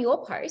just on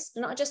your post,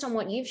 not just on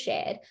what you've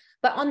shared,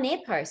 but on their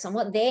posts, on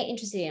what they're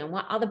interested in, on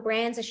what other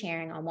brands are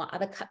sharing, on what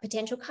other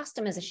potential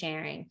customers are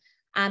sharing.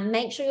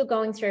 Make sure you're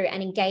going through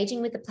and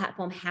engaging with the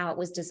platform how it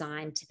was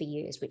designed to be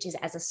used, which is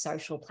as a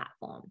social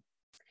platform.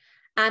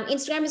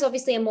 Instagram is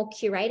obviously a more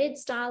curated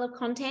style of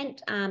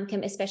content,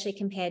 especially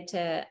compared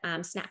to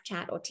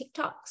Snapchat or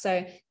TikTok.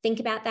 So think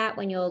about that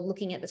when you're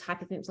looking at the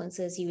type of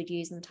influencers you would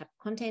use and the type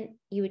of content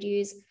you would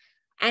use.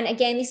 And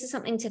again, this is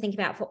something to think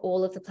about for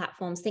all of the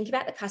platforms. Think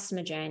about the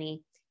customer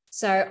journey.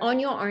 So on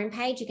your own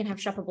page, you can have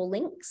shoppable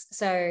links.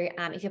 So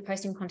if you're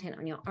posting content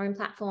on your own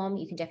platform,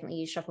 you can definitely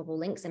use shoppable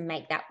links and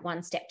make that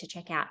one step to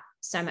checkout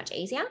so much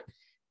easier.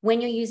 When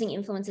you're using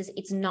influencers,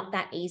 it's not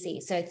that easy.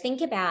 So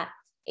think about,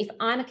 if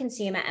I'm a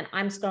consumer and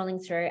I'm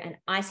scrolling through and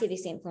I see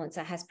this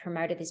influencer has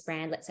promoted this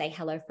brand, let's say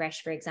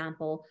HelloFresh, for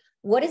example,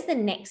 what is the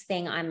next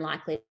thing I'm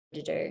likely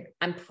to do?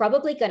 I'm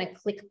probably going to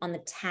click on the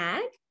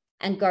tag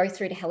and go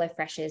through to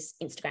HelloFresh's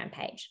Instagram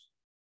page.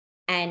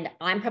 And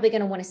I'm probably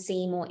going to want to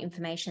see more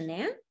information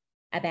there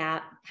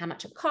about how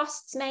much it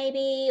costs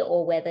maybe,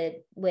 or where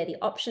the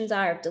options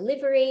are of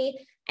delivery.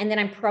 And then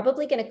I'm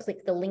probably going to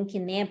click the link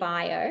in their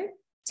bio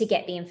to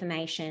get the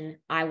information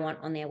I want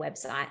on their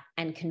website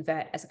and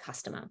convert as a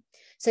customer.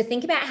 So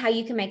think about how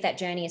you can make that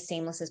journey as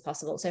seamless as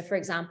possible. So for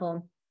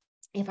example,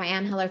 if I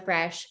am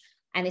HelloFresh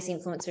and this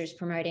influencer is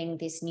promoting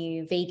this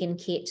new vegan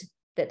kit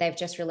that they've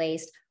just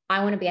released,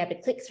 I want to be able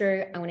to click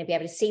through. I want to be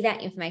able to see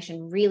that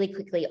information really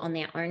quickly on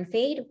their own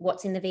feed.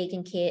 What's in the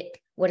vegan kit?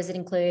 What does it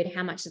include?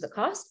 How much does it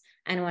cost?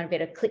 And I want to be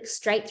able to click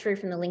straight through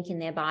from the link in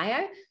their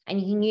bio. And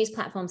you can use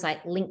platforms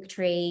like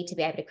Linktree to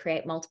be able to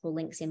create multiple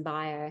links in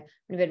bio.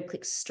 And be able to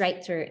click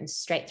straight through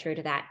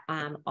to that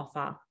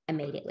offer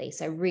immediately.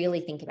 So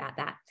really think about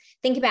that.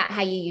 Think about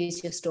how you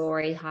use your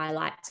story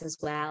highlights as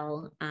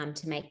well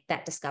to make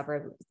that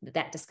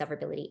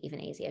discoverability even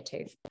easier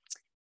too.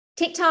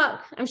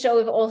 TikTok, I'm sure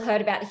we've all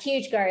heard about the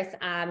huge growth,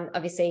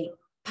 obviously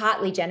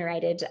partly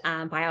generated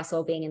by us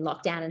all being in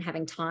lockdown and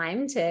having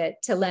time to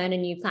learn a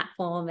new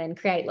platform and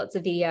create lots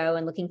of video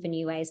and looking for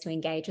new ways to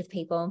engage with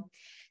people.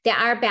 There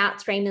are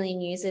about 3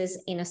 million users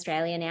in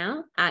Australia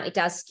now. It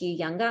does skew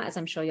younger, as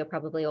I'm sure you're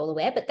probably all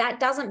aware, but that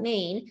doesn't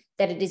mean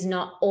that it is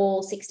not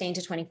all 16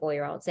 to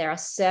 24-year-olds. There are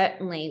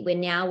certainly, we're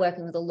now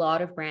working with a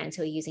lot of brands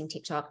who are using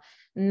TikTok,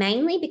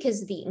 mainly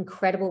because of the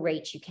incredible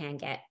reach you can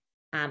get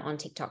on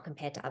TikTok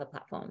compared to other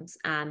platforms.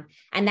 And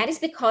that is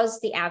because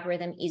the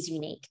algorithm is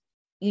unique.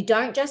 You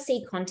don't just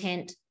see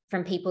content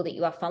from people that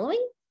you are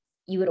following.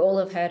 You would all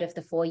have heard of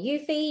the For You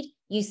feed.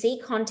 You see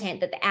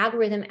content that the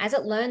algorithm, as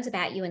it learns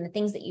about you and the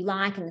things that you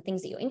like and the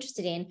things that you're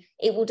interested in,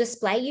 it will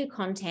display you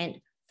content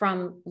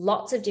from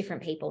lots of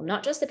different people,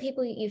 not just the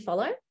people that you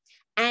follow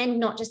and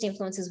not just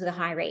influencers with a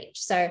high reach.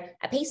 So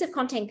a piece of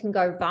content can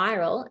go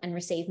viral and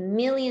receive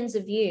millions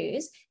of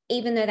views,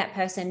 even though that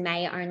person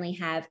may only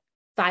have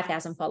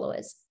 5,000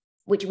 followers,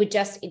 which would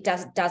just,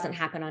 doesn't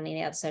happen on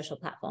any other social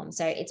platform.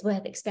 So it's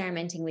worth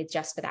experimenting with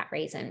just for that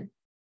reason.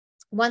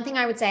 One thing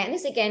I would say, and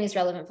this again is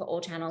relevant for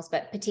all channels,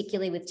 but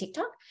particularly with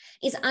TikTok,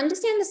 is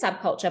understand the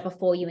subculture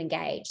before you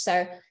engage.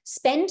 So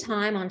spend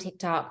time on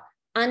TikTok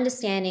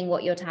understanding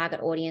what your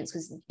target audience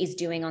is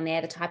doing on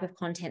there, the type of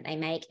content they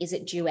make. Is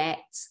it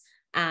duets?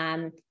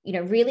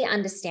 Really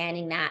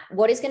understanding that,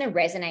 what is going to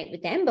resonate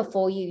with them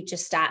before you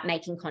just start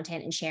making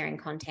content and sharing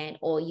content,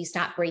 or you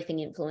start briefing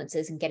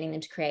influencers and getting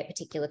them to create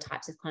particular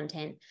types of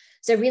content.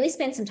 So really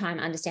spend some time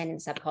understanding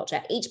the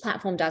subculture. Each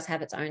platform does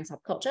have its own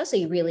subculture, so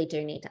you really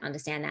do need to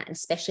understand that, and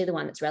especially the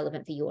one that's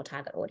relevant for your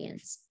target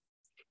audience.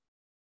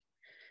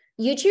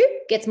 YouTube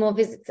gets more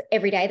visits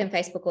every day than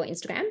Facebook or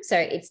Instagram, so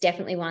it's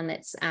definitely one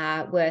that's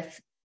worth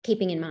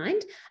keeping in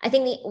mind. I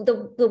think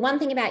the one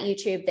thing about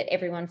YouTube that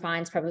everyone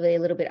finds probably a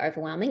little bit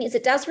overwhelming is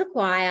it does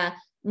require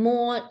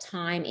more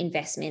time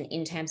investment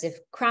in terms of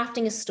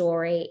crafting a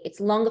story. It's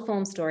longer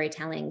form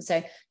storytelling.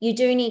 So you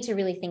do need to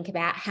really think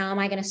about, how am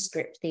I going to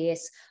script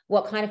this?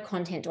 What kind of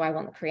content do I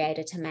want the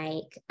creator to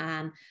make?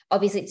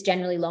 Obviously, it's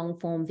generally long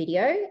form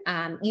video.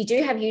 You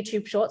do have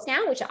YouTube Shorts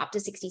now, which are up to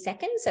 60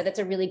 seconds. So that's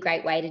a really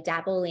great way to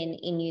dabble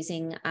in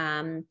using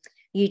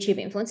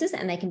YouTube influencers,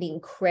 and they can be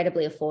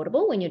incredibly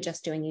affordable when you're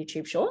just doing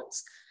YouTube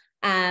Shorts.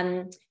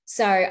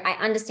 So I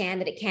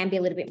understand that it can be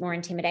a little bit more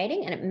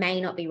intimidating, and it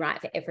may not be right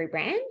for every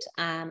brand,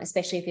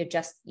 especially if you're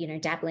just,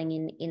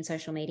 dabbling in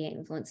social media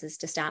influencers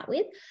to start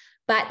with.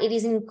 But it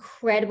is an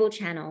incredible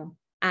channel.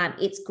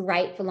 It's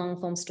great for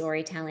long form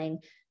storytelling.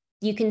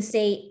 You can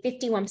see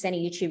 51% of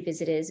YouTube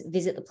visitors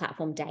visit the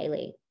platform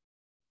daily,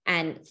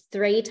 and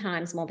 3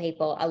 times more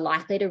people are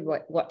likely to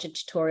watch a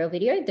tutorial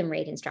video than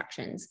read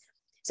instructions.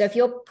 So if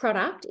your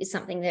product is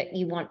something that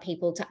you want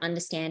people to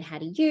understand how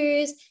to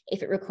use,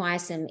 if it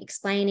requires some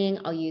explaining,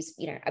 I'll use,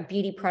 a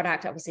beauty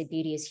product. Obviously,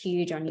 beauty is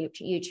huge on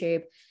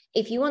YouTube.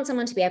 If you want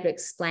someone to be able to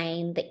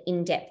explain the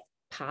in-depth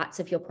parts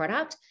of your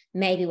product,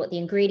 maybe what the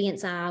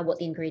ingredients are, what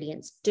the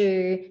ingredients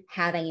do,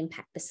 how they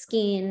impact the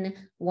skin,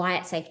 why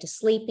it's safe to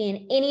sleep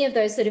in, any of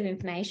those sort of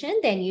information,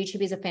 then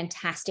YouTube is a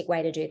fantastic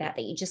way to do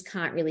that you just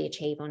can't really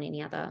achieve on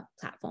any other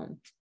platform.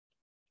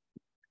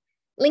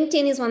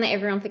 LinkedIn is one that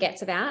everyone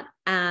forgets about.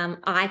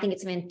 I think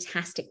it's a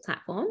fantastic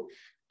platform.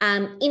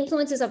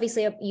 Influencers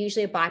obviously are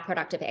usually a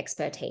byproduct of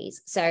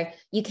expertise. So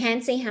you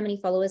can see how many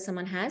followers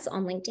someone has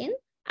on LinkedIn,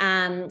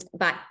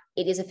 but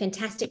it is a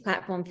fantastic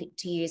platform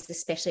to use,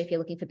 especially if you're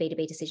looking for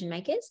B2B decision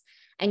makers.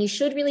 And you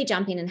should really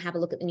jump in and have a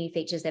look at the new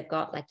features they've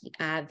got, like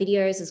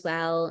videos as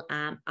well,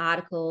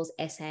 articles,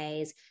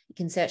 essays. You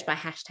can search by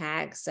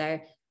hashtags.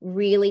 So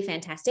really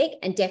fantastic,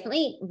 and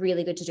definitely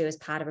really good to do as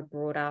part of a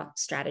broader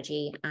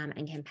strategy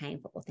and campaign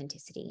for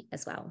authenticity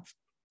as well.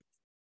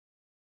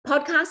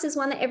 Podcast is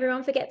one that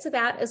everyone forgets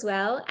about as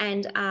well,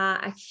 and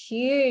a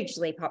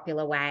hugely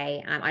popular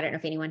way. I don't know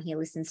if anyone here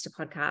listens to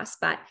podcasts,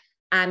 but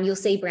you'll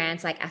see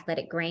brands like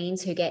Athletic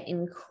Greens who get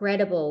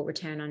incredible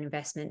return on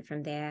investment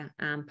from their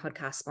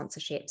podcast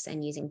sponsorships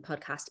and using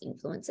podcast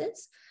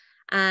influencers.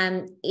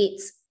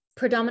 It's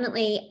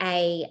predominantly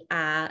a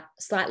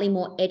slightly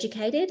more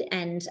educated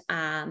and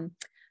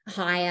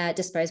higher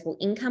disposable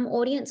income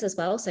audience as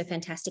well. So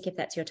fantastic if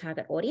that's your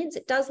target audience.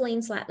 It does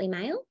lean slightly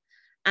male.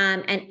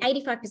 And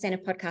 85%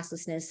 of podcast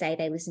listeners say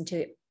they listen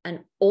to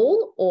an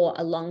all or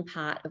a long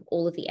part of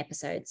all of the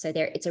episodes. So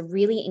it's a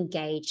really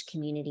engaged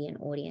community and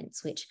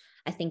audience, which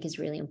I think is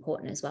really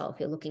important as well if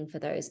you're looking for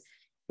those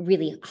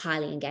really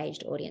highly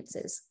engaged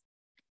audiences.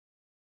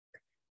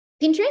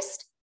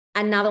 Pinterest,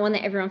 another one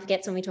that everyone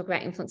forgets when we talk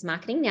about influencer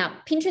marketing. Now,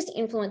 Pinterest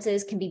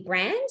influencers can be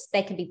brands,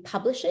 they can be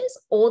publishers,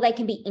 or they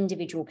can be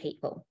individual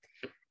people.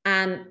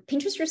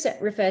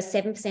 Pinterest refers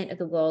 7% of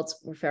the world's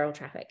referral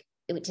traffic,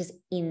 which is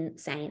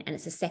insane. And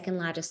it's the second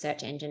largest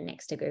search engine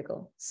next to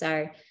Google.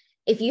 So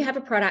if you have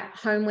a product,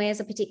 homewares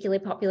are particularly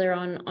popular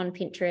on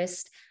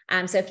Pinterest.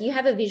 So if you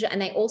have a visual,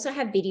 and they also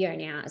have video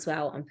now as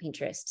well on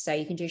Pinterest. So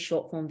you can do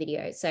short form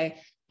videos. So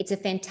it's a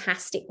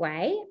fantastic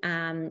way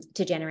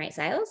to generate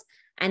sales.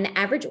 And the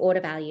average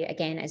order value,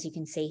 again, as you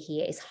can see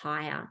here, is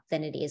higher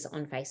than it is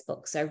on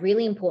Facebook. So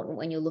really important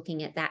when you're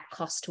looking at that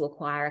cost to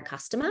acquire a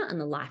customer and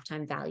the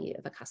lifetime value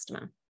of a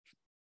customer.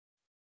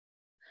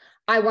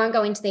 I won't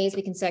go into these.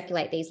 We can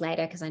circulate these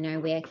later because I know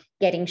we're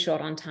getting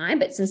short on time,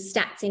 but some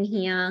stats in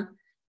here.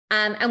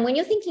 And when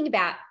you're thinking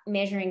about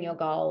measuring your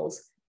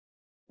goals,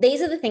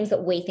 these are the things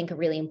that we think are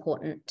really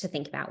important to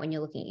think about when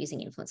you're looking at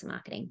using influencer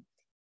marketing.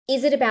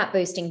 Is it about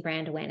boosting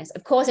brand awareness?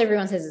 Of course,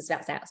 everyone says it's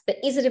about sales, but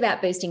is it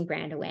about boosting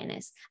brand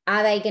awareness?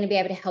 Are they going to be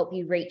able to help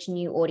you reach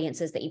new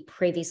audiences that you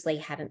previously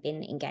haven't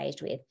been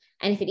engaged with?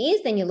 And if it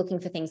is, then you're looking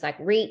for things like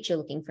reach, you're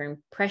looking for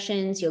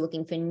impressions, you're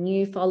looking for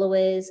new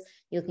followers,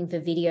 you're looking for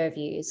video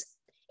views.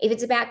 If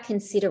it's about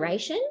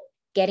consideration,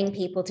 getting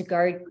people to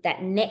go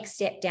that next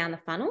step down the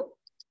funnel,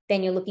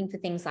 then you're looking for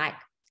things like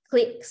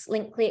clicks,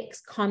 link clicks,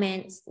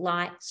 comments,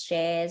 likes,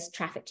 shares,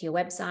 traffic to your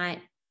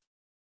website.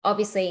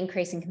 Obviously,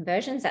 increasing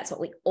conversions, that's what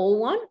we all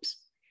want.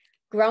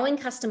 Growing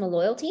customer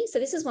loyalty. So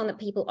this is one that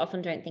people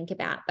often don't think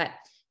about, but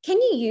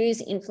can you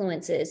use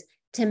influencers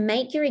to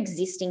make your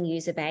existing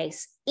user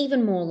base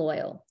even more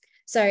loyal.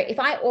 So if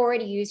I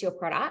already use your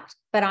product,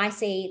 but I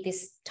see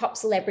this top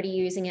celebrity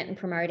using it and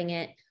promoting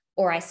it,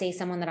 or I see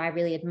someone that I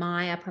really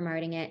admire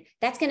promoting it,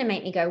 that's going to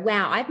make me go,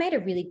 wow, I've made a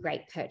really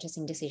great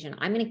purchasing decision.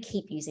 I'm going to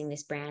keep using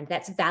this brand.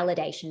 That's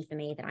validation for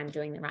me that I'm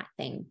doing the right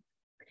thing.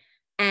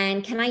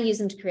 And can I use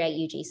them to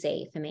create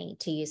UGC for me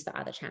to use for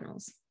other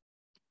channels?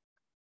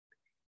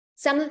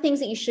 Some of the things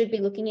that you should be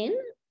looking in,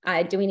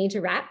 do we need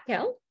to wrap,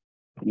 Kel?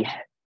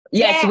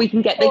 Yeah, so we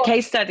can get the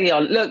case study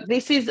on. Look,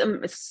 this is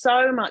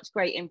so much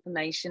great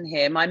information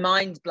here. My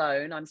mind's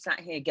blown. I'm sat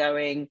here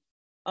going,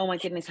 oh my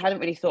goodness, I hadn't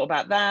really thought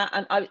about that.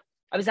 And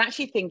I was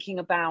actually thinking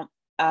about,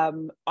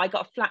 I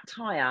got a flat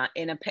tire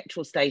in a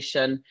petrol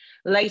station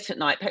late at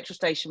night. Petrol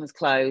station was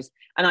closed,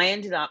 and I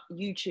ended up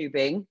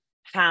YouTubing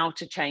how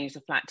to change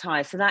the flat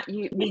tire. So that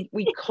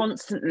we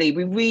constantly,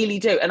 we really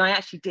do. And I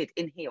actually did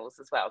in heels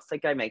as well. So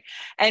go me.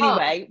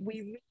 Anyway,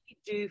 we really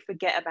do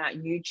forget about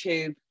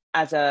YouTube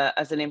as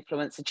an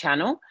influencer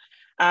channel.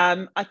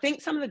 I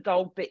think some of the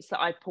gold bits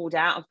that I pulled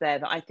out of there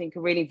that I think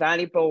are really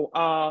valuable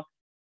are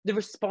the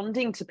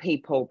responding to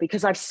people,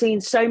 because I've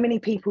seen so many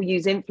people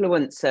use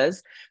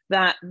influencers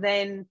that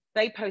then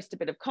they post a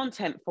bit of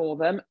content for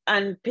them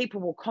and people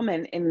will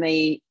comment in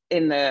the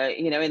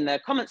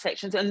comment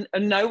sections and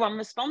no one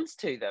responds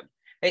to them.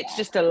 It's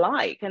just a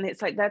like, and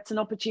it's like, that's an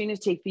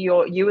opportunity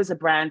for you as a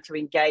brand to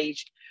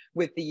engage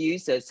with the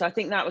users. So I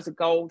think that was a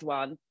gold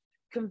one.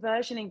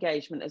 Conversion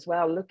engagement as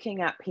well,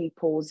 looking at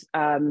people's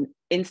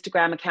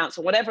Instagram accounts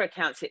or whatever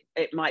accounts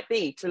it might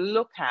be, to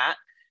look at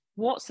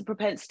what's the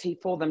propensity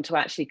for them to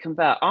actually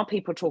convert. Are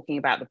people talking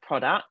about the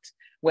product,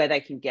 where they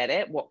can get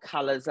it, what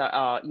colors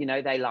are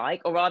they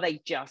like, or are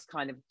they just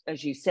kind of,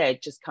 as you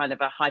said, just kind of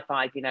a high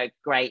five,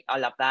 great, I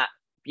love that,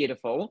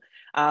 beautiful.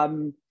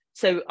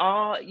 So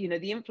are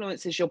the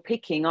influencers you're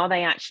picking, are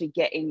they actually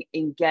getting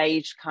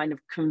engaged, kind of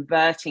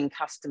converting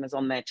customers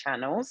on their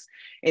channels,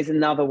 is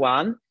another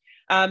one.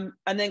 And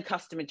then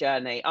customer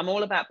journey. I'm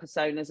all about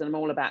personas and I'm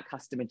all about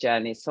customer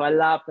journeys. So I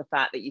love the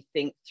fact that you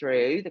think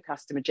through the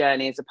customer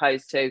journey as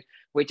opposed to,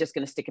 we're just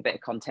going to stick a bit of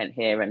content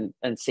here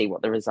and see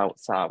what the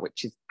results are,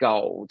 which is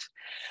gold.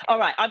 All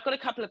right, I've got a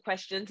couple of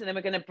questions and then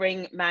we're going to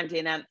bring Mandy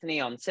and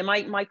Anthony on. So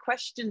my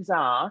questions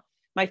are,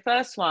 my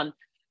first one,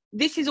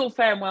 this is all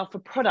fair and well for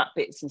product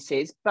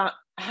businesses, but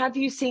have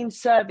you seen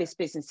service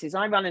businesses?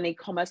 I run an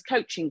e-commerce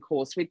coaching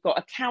course. We've got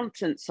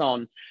accountants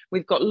on,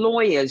 we've got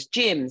lawyers,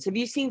 gyms. Have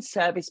you seen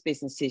service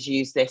businesses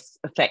use this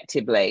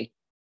effectively?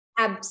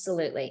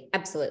 Absolutely.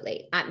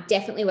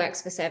 Definitely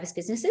works for service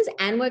businesses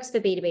and works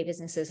for B2B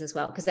businesses as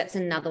well, because that's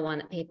another one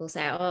that people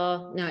say,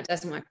 oh, no, it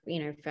doesn't work,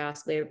 for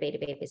us, we're a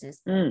B2B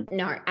business.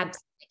 No,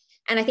 absolutely.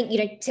 And I think,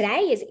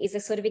 today is a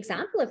sort of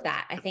example of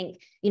that. I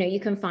think, you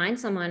can find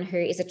someone who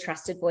is a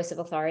trusted voice of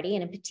authority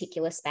in a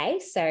particular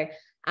space. So,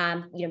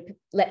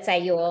 let's say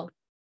you're,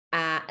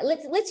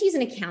 let's use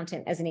an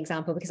accountant as an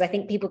example, because I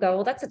think people go,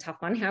 well, that's a tough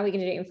one. How are we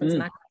going to do influence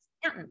marketing?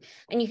 Accountant?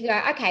 And you can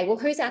go, okay, well,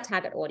 who's our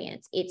target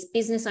audience? It's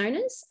business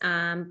owners,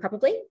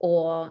 probably,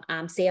 or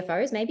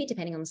CFOs, maybe,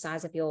 depending on the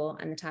size of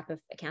and the type of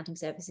accounting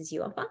services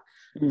you offer.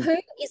 Who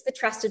is the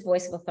trusted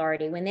voice of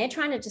authority when they're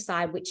trying to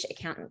decide which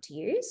accountant to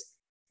use?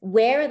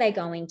 Where are they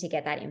going to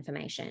get that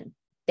information?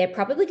 They're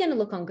probably going to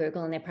look on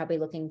Google and they're probably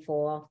looking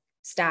for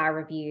star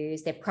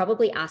reviews. They're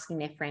probably asking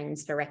their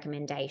friends for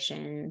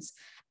recommendations.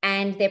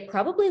 And they're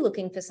probably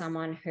looking for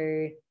someone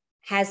who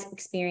has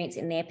experience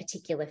in their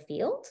particular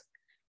field.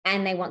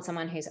 And they want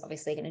someone who's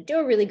obviously going to do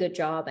a really good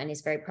job and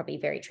is probably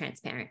very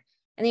transparent.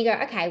 And then you go,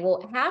 okay,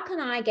 well, how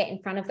can I get in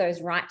front of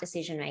those right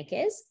decision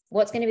makers?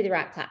 What's going to be the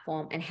right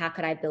platform? And how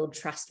could I build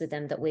trust with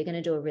them that we're going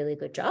to do a really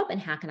good job?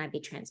 And how can I be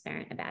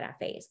transparent about our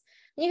fees?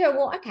 And you go,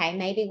 well, okay,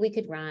 maybe we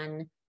could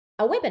run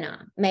a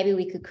webinar. Maybe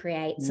we could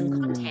create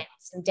some content,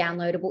 some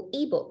downloadable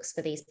ebooks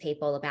for these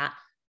people about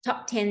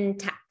top 10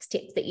 tax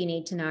tips that you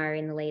need to know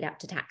in the lead up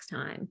to tax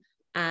time.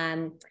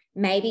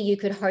 Maybe you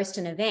could host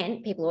an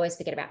event. People always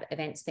forget about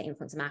events for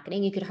influencer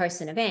marketing. You could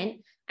host an event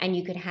and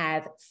you could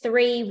have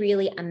 3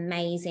 really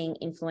amazing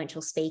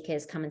influential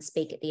speakers come and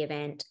speak at the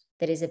event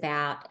that is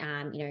about,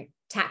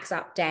 tax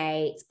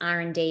updates,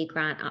 R&D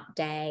grant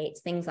updates,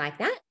 things like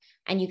that.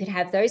 And you could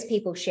have those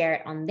people share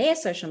it on their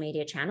social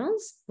media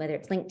channels, whether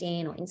it's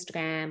LinkedIn or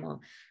Instagram, or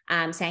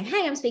saying,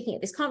 hey, I'm speaking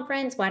at this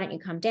conference. Why don't you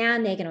come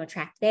down? They're going to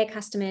attract their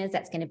customers.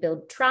 That's going to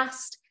build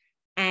trust.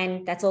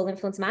 And that's all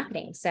influence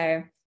marketing.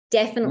 So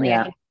definitely,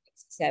 I think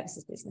it's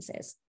services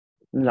businesses.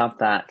 Love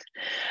that.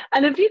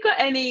 And have you got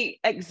any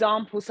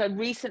examples, so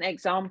recent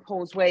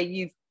examples where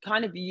you've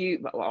kind of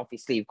well,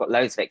 obviously you've got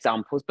loads of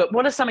examples, but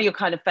what are some of your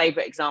kind of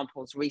favorite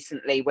examples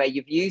recently where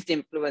you've used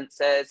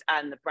influencers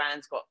and the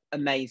brand's got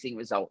amazing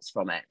results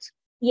from it?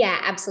 Yeah,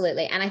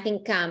 absolutely. And I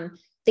think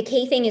the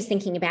key thing is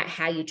thinking about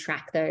how you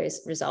track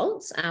those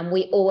results.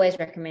 We always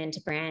recommend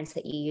to brands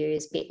that you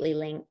use Bitly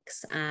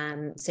links,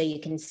 so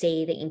you can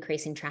see the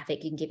increase in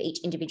traffic. You can give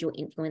each individual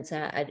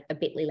influencer a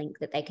Bitly link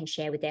that they can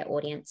share with their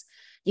audience.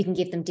 You can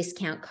give them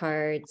discount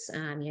codes.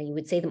 You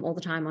would see them all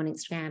the time on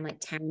Instagram, like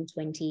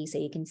Taryn20, so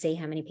you can see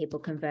how many people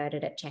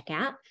converted at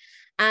checkout.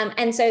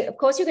 And so, of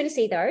course, you're going to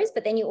see those,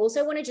 but then you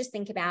also want to just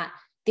think about,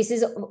 this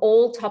is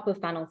all top of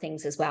funnel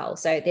things as well.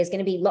 So there's going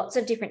to be lots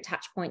of different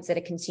touch points that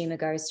a consumer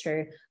goes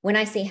through. When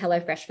I see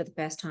HelloFresh for the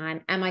first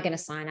time, am I going to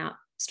sign up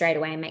straight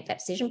away and make that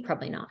decision?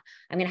 Probably not.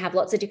 I'm going to have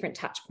lots of different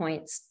touch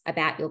points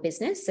about your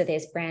business. So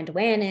there's brand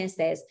awareness.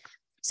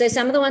 So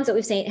some of the ones that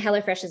we've seen,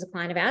 HelloFresh is a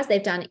client of ours,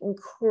 they've done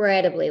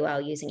incredibly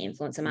well using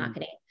influencer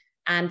marketing.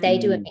 They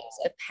do a mix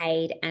of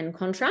paid and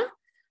contra.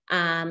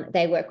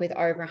 They work with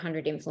over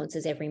 100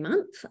 influencers every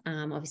month.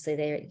 Obviously,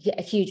 they're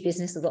a huge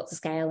business with lots of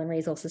scale and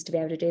resources to be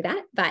able to do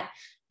that. But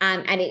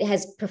and it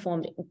has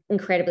performed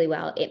incredibly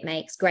well. It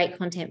makes great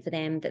content for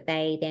them that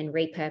they then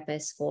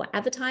repurpose for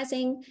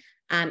advertising.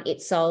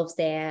 It solves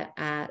their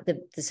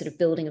the sort of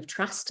building of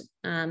trust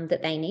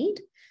that they need.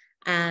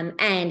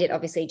 And it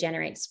obviously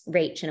generates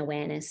reach and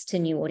awareness to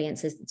new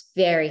audiences. It's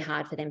very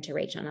hard for them to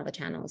reach on other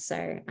channels.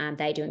 So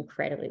they do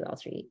incredibly well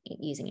through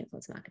using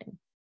influencer marketing.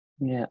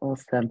 Yeah,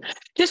 awesome.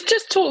 Just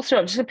talk through,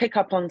 I'm just going to pick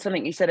up on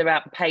something you said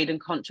about paid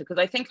and contra,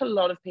 because I think a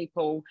lot of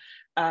people,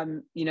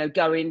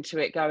 go into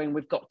it going,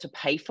 we've got to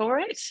pay for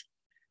it.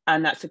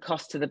 And that's a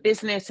cost to the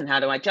business. And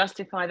how do I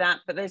justify that?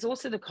 But there's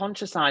also the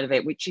contra side of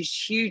it, which is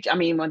huge. I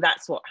mean, well,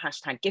 that's what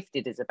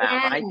 #gifted is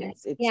about, right?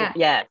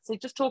 So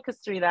just talk us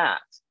through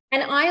that.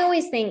 And I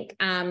always think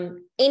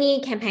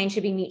any campaign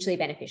should be mutually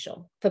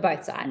beneficial for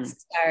both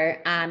sides. So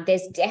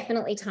there's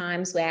definitely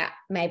times where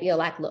maybe you're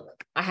like,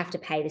 look, I have to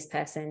pay this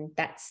person.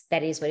 That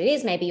is what it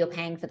is. Maybe you're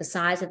paying for the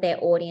size of their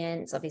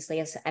audience.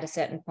 Obviously, at a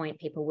certain point,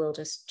 people will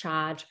just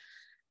charge.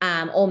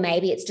 Or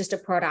maybe it's just a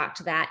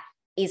product that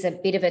is a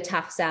bit of a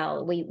tough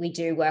sell. We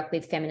do work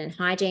with feminine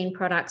hygiene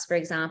products, for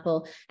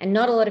example, and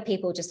not a lot of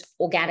people just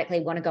organically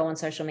want to go on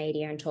social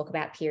media and talk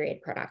about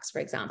period products, for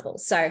example.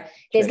 So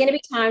there's going to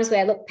be times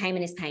where, look,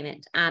 payment is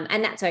payment,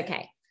 and that's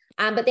okay.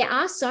 But there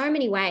are so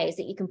many ways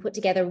that you can put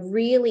together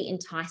really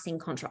enticing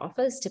contra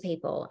offers to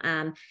people.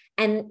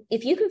 And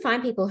if you can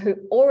find people who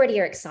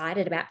already are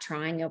excited about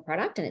trying your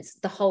product, and it's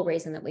the whole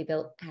reason that we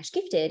built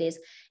 #gifted, is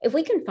if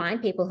we can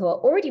find people who are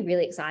already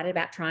really excited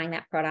about trying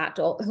that product,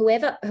 or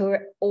who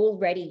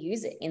already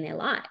use it in their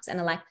lives and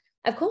are like,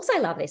 of course I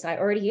love this, I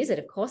already use it,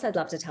 of course I'd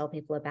love to tell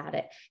people about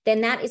it,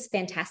 then that is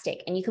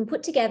fantastic. And you can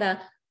put together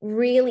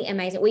really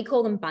amazing, we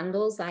call them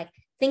bundles. Like,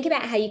 think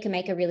about how you can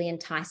make a really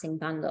enticing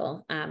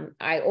bundle.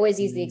 I always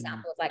use the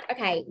example of like,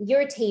 okay,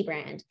 you're a tea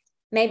brand.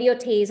 Maybe your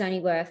tea is only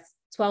worth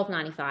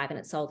 $12.95 and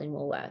it's sold in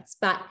Woolworths,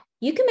 but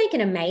you can make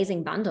an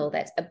amazing bundle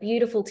that's a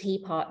beautiful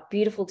teapot,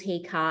 beautiful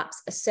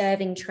teacups, a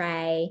serving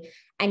tray,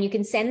 and you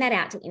can send that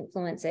out to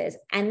influencers,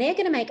 and they're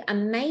going to make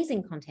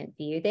amazing content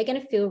for you. They're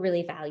going to feel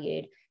really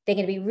valued. They're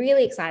going to be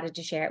really excited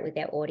to share it with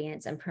their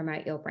audience and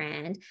promote your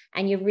brand.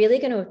 And you're really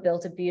going to have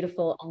built a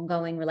beautiful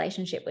ongoing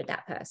relationship with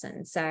that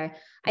person. So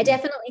I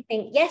definitely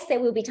think, yes, there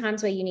will be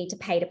times where you need to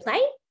pay to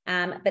play,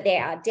 but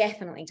there are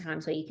definitely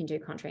times where you can do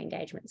contra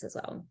engagements as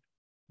well.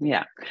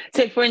 Yeah.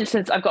 So for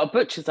instance, I've got a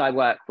butcher's I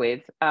work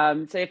with.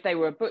 So if they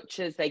were a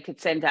butcher's, they could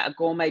send out a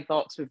gourmet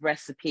box with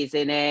recipes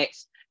in it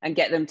and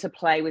get them to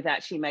play with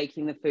actually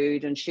making the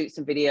food and shoot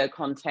some video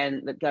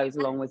content that goes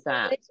along with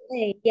that.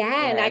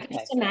 Yeah, and I can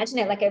just imagine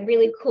it like a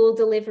really cool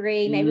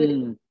delivery, maybe with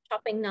a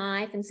chopping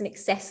knife and some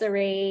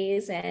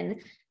accessories,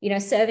 and,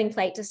 serving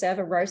plate to serve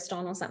a roast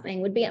on or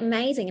something would be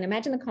amazing. And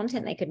imagine the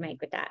content they could make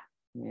with that.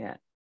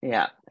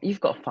 Yeah. You've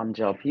got a fun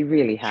job. You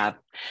really have.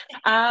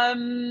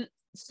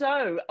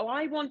 So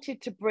I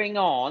wanted to bring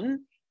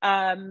on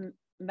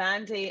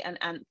Mandy and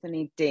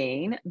Anthony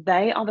Dean.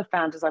 They are the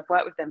founders. I've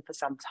worked with them for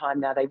some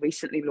time now. They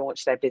recently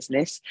launched their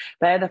business.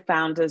 They're the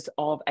founders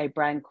of a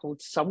brand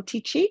called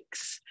Salty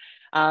Cheeks.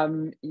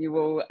 You've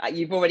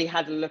already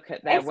had a look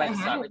at their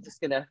website.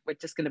 We're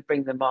just gonna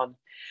bring them on.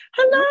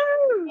 Hello.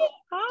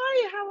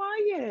 Hi, how are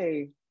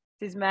you?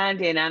 This is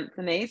Mandy and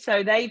Anthony.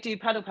 So they do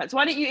paddle pants.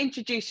 Why don't you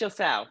introduce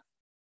yourself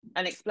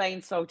and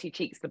explain Salty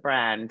Cheeks, the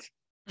brand?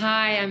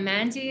 Hi, I'm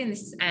Mandy and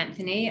this is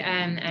Anthony,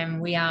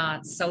 and we are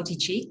Salty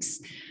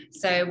Cheeks.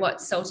 So what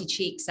Salty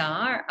Cheeks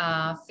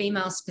are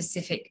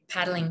female-specific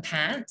paddling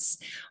pants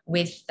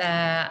with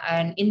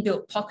an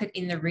inbuilt pocket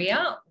in the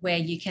rear where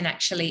you can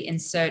actually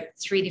insert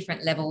 3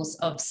 different levels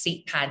of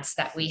seat pads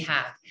that we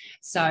have.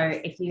 So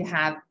if you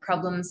have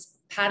problems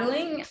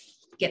paddling,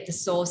 get the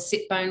sore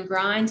sit bone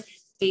grind,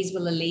 these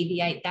will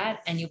alleviate that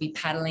and you'll be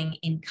paddling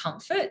in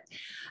comfort.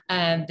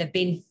 They've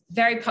been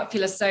very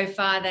popular so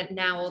far that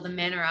now all the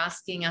men are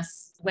asking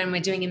us when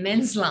we're doing a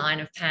men's line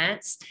of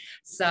pants.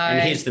 So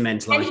and here's the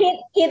men's line. And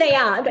here they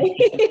are.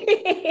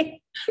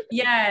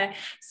 Yeah.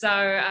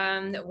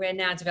 So we're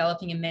now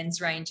developing a men's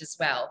range as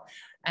well.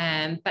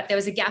 But there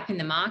was a gap in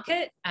the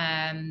market.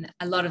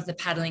 A lot of the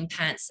paddling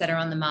pants that are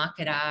on the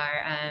market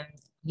are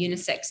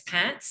unisex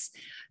pants.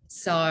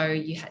 So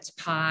you had to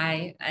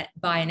buy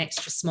an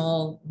extra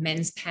small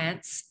men's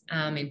pants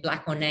in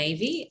black or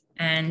navy,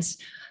 and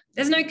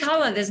there's no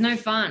color, there's no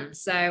fun.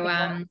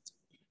 So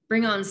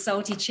bring on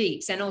Salty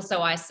Cheeks. And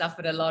also I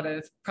suffered a lot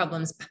of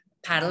problems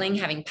paddling,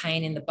 having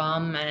pain in the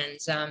bum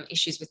and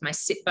issues with my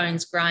sit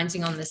bones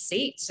grinding on the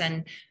seats,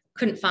 and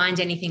couldn't find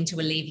anything to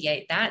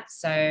alleviate that.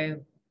 So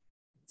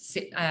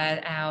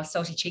our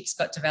Salty Cheeks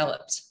got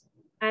developed.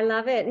 I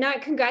love it. No,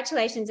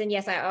 congratulations. And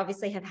yes, I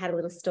obviously have had a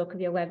little stalk of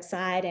your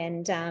website,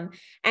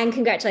 and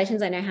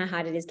congratulations. I know how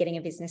hard it is getting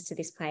a business to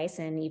this place,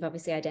 and you've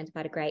obviously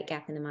identified a great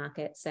gap in the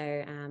market.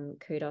 So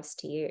kudos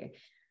to you.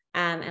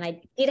 And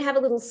I did have a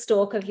little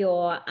stalk of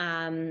your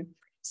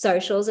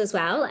socials as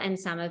well, and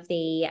some of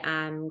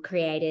the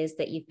creators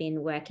that you've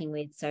been working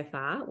with so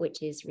far,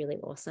 which is really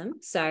awesome.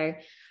 So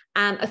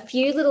a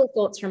few little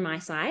thoughts from my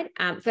side.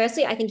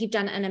 Firstly, I think you've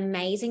done an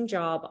amazing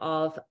job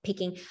of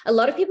picking. A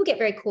lot of people get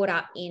very caught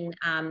up in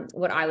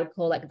what I would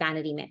call like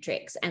vanity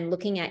metrics, and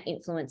looking at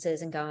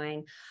influencers and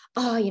going,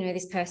 oh, you know,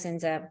 this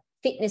person's a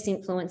fitness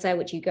influencer,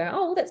 which you go,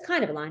 oh, that's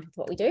kind of aligned with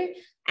what we do.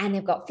 And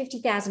they've got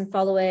 50,000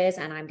 followers,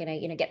 and I'm going to,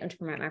 you know, get them to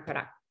promote my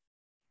product.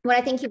 What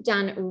I think you've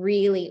done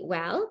really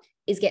well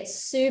is get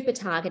super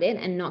targeted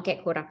and not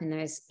get caught up in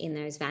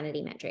those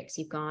vanity metrics.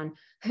 You've gone,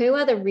 who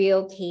are the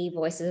real key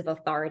voices of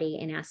authority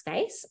in our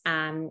space?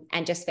 And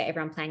just for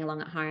everyone playing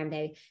along at home,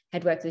 they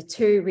had worked with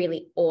 2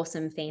 really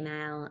awesome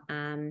female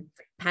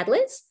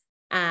paddlers.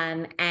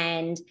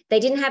 And they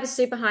didn't have a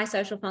super high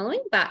social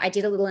following, but I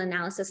did a little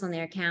analysis on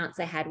their accounts.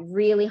 They had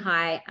really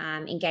high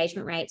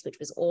engagement rates, which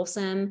was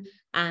awesome.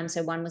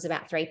 So one was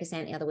about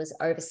 3%, the other was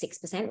over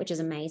 6%, which is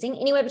amazing.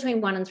 Anywhere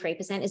between 1% and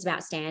 3% is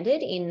about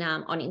standard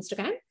on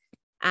Instagram.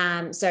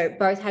 So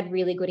both had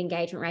really good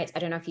engagement rates. I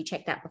don't know if you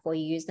checked that before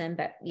you use them,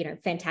 but you know,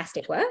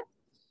 fantastic work.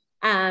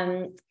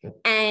 And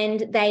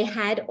they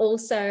had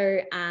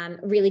also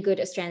really good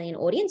Australian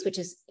audience, which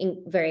is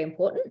very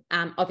important.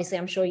 Obviously,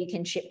 I'm sure you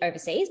can ship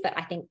overseas, but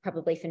I think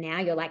probably for now,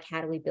 you're like,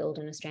 how do we build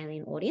an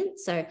Australian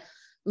audience? So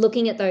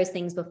looking at those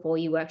things before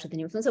you worked with an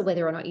influencer,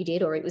 whether or not you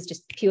did, or it was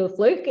just pure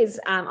fluke, is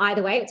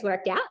either way, it's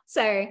worked out.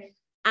 So,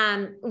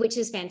 which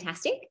is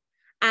fantastic.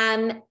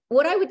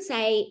 What I would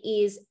say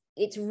is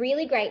it's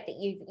really great that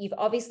you've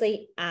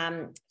obviously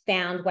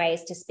found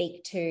ways to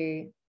speak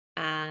to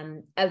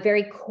a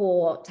very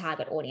core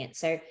target audience.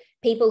 So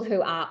people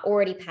who are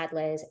already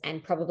paddlers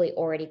and probably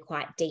already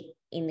quite deep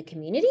in the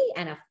community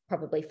and are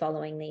probably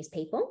following these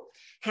people.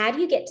 How do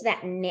you get to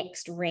that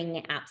next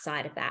ring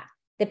outside of that?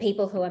 The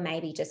people who are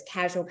maybe just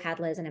casual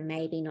paddlers and are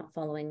maybe not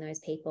following those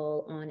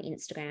people on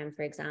Instagram,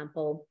 for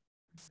example.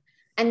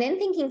 And then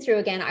thinking through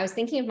again, I was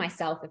thinking of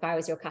myself if I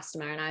was your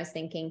customer, and I was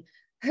thinking,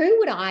 who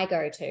would I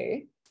go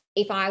to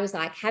if I was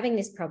like having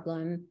this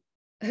problem?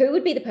 Who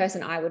would be the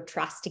person I would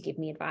trust to give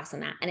me advice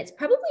on that? And it's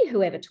probably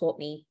whoever taught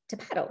me to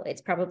paddle.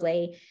 It's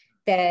probably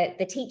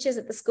the teachers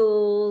at the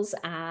schools.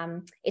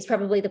 It's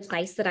probably the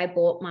place that I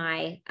bought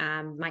my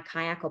my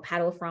kayak or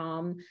paddle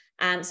from.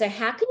 So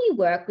how can you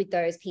work with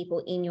those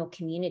people in your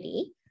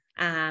community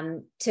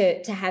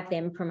to have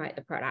them promote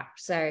the product?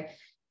 So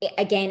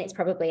again, it's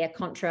probably a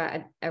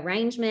contra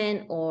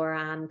arrangement,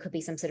 or could be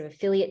some sort of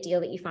affiliate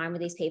deal that you find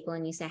with these people,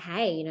 and you say,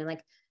 hey, you know,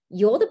 like,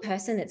 you're the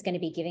person that's going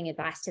to be giving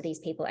advice to these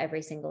people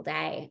every single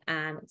day.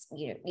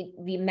 You know,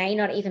 you may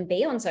not even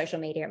be on social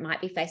media. It might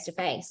be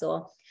face-to-face.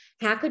 Or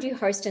how could you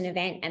host an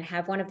event and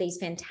have one of these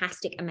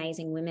fantastic,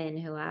 amazing women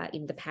who are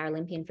in the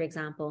Paralympian, for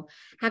example?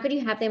 How could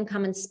you have them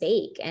come and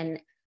speak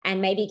and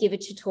maybe give a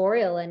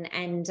tutorial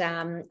and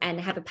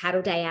have a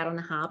paddle day out on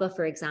the harbour,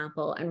 for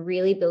example, and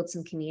really build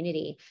some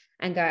community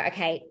and go,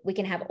 okay, we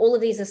can have all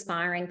of these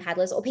aspiring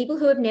paddlers or people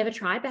who have never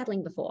tried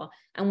paddling before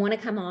and want to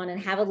come on and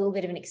have a little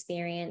bit of an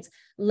experience,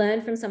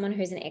 learn from someone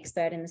who's an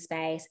expert in the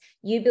space.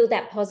 You build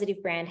that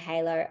positive brand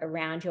halo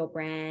around your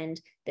brand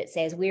that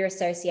says we're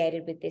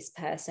associated with this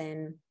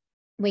person.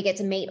 We get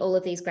to meet all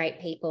of these great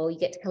people. You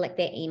get to collect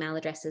their email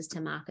addresses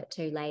to market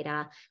to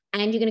later,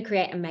 and you're going to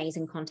create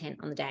amazing content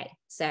on the day.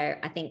 So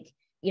I think,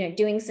 you know,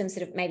 doing some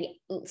sort of maybe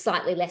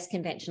slightly less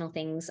conventional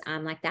things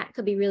like that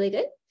could be really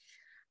good.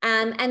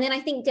 And then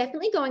I think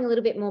definitely going a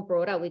little bit more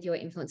broader with your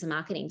influencer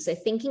marketing. So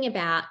thinking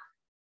about,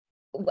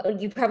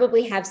 you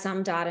probably have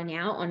some data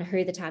now on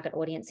who the target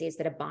audience is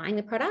that are buying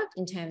the product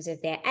in terms of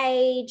their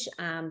age,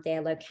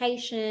 their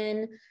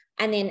location.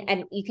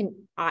 And you can,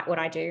 what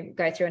I do,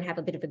 go through and have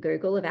a bit of a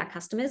Google of our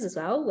customers as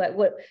well.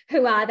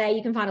 Who are they?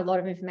 You can find a lot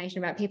of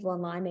information about people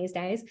online these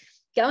days.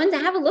 Go and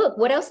have a look.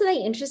 What else are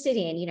they interested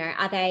in? You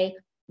know,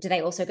 do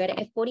they also go to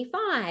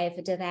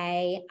F45? Do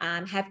they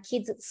have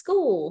kids at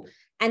school?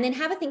 And then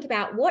have a think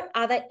about what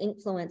other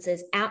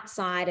influencers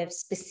outside of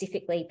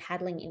specifically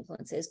paddling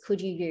influencers could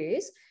you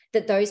use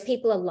that those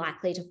people are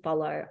likely to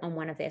follow on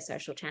one of their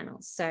social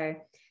channels. So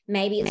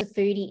maybe it's a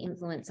foodie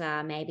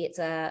influencer, maybe it's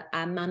a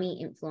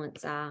mummy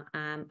influencer.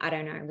 I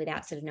don't know,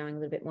 without sort of knowing a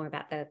little bit more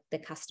about the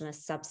customer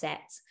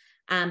subsets,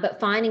 but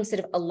finding sort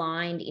of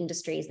aligned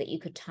industries that you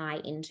could tie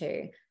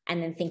into,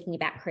 and then thinking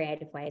about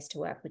creative ways to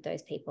work with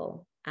those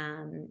people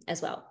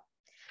as well.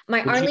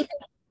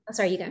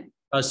 Sorry, you go.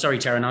 Oh, sorry,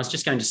 Taryn. I was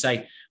just going to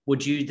say,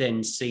 would you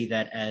then see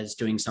that as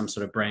doing some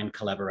sort of brand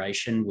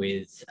collaboration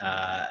with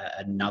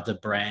another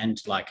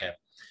brand, like a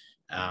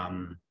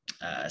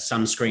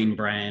sunscreen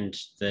brand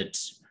that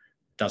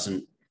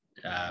doesn't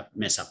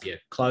mess up your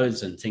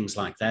clothes and things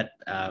like that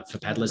for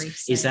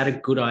paddlers? Is that a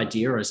good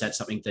idea, or is that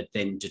something that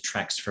then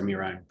detracts from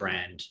your own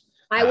brand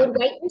I would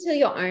wait until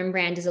your own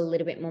brand is a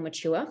little bit more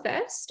mature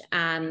first,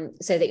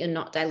 so that you're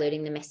not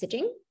diluting the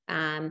messaging.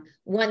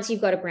 Once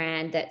you've got a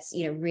brand that's,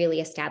 you know,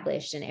 really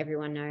established and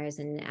everyone knows,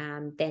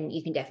 and then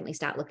you can definitely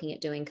start looking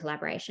at doing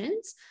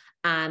collaborations.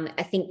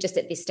 I think just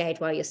at this stage,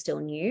 while you're still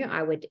new,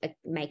 I would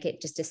make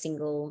it just a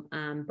single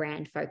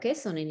brand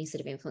focus on any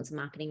sort of influencer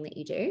marketing that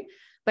you do.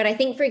 But I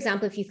think, for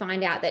example, if you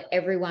find out that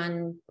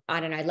everyone, I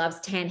don't know, loves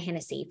Tan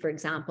Hennessy, for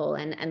example,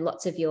 and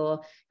lots of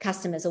your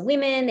customers are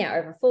women, they're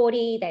over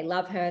 40, they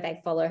love her,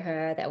 they follow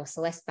her, or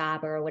Celeste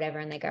Barber or whatever,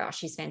 and they go, oh,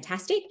 she's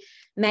fantastic.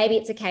 Maybe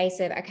it's a case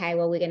of, okay,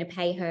 well, we're going to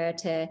pay her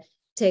to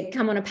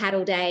come on a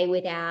paddle day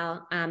with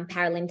our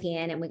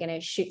Paralympian, and we're going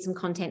to shoot some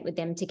content with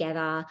them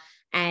together.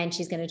 And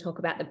she's going to talk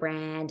about the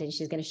brand, and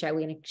we're going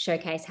to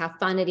showcase how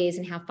fun it is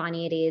and how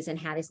funny it is and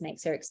how this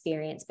makes her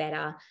experience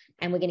better.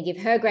 And we're going to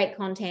give her great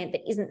content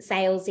that isn't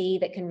salesy,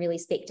 that can really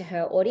speak to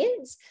her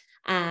audience.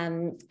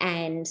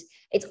 And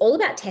it's all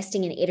about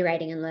testing and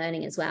iterating and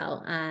learning as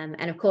well.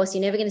 And of course,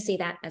 you're never going to see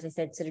that, as I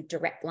said, sort of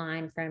direct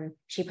line from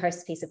she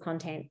posts a piece of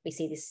content, we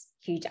see this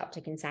huge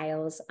uptick in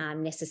sales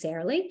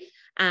necessarily.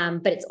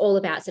 But it's all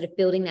about sort of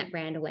building that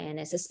brand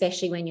awareness,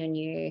 especially when you're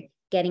new,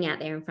 getting out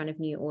there in front of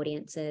new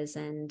audiences,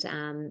 and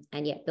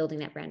yeah, building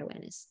that brand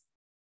awareness.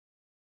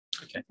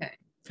 Okay,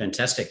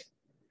 fantastic.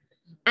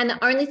 And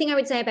the only thing I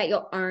would say about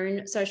your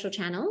own social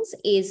channels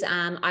is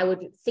I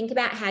would think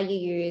about how you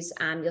use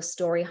your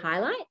story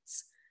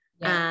highlights.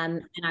 Yeah.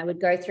 And I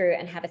would go through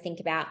and have a think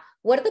about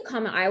what are the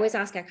common, I always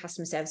ask our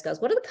customer service girls,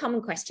 what are the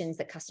common questions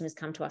that customers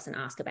come to us and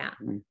ask about?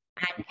 And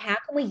how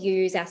can we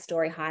use our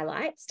story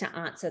highlights to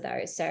answer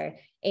those? So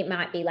it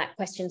might be like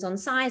questions on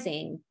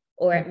sizing,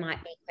 or it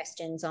might be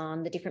questions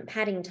on the different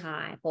padding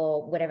type,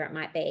 or whatever it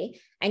might be,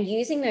 and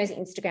using those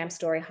Instagram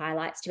story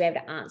highlights to be able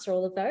to answer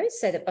all of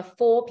those, so that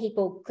before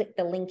people click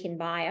the link in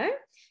bio,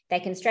 they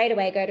can straight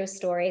away go to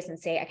stories and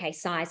see, okay,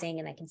 sizing,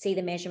 and they can see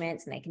the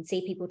measurements, and they can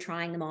see people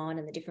trying them on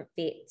and the different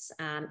fits,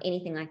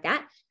 anything like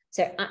that.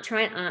 So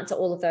try and answer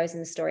all of those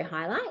in the story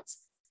highlights.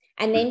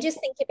 And then just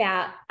think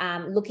about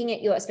looking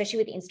at especially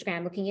with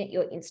Instagram, looking at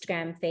your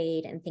Instagram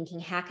feed and thinking,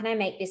 how can I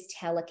make this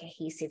tell a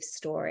cohesive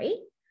story?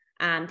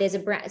 There's a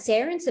brand,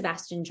 Sarah and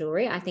Sebastian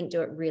Jewelry, I think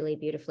do it really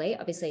beautifully.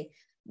 Obviously,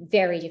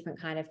 very different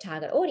kind of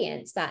target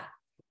audience, but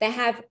they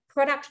have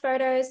product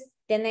photos.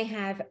 Then they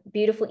have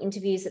beautiful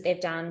interviews that they've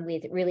done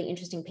with really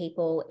interesting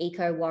people,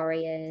 eco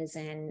warriors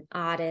and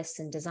artists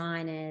and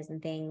designers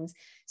and things.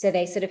 So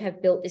they sort of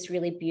have built this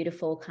really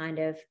beautiful kind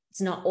of,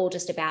 it's not all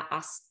just about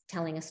us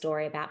telling a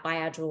story about buy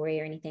our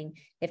jewelry or anything.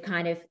 They've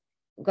kind of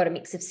got a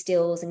mix of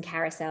stills and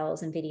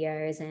carousels and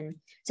videos. And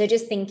so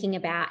just thinking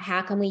about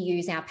how can we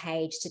use our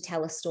page to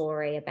tell a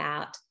story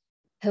about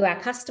who our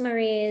customer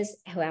is,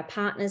 who our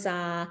partners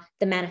are,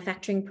 the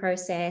manufacturing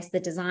process,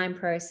 the design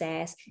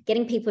process,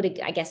 getting people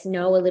to, I guess,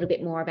 know a little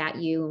bit more about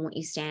you and what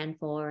you stand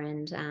for,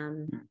 and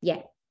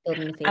yeah,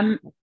 building the feedback.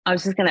 I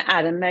was just going to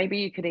add, and maybe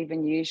you could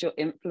even use your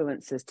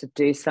influencers to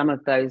do some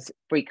of those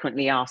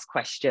frequently asked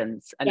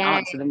questions and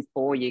answer them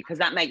for you, because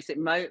that makes it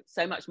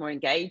so much more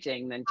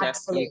engaging than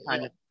just you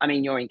kind of, I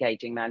mean, you're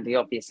engaging, Mandy,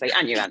 obviously,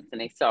 and you,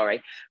 Anthony,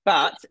 sorry,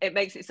 but it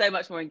makes it so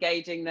much more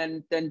engaging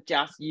than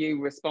just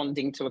you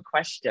responding to a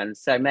question.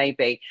 So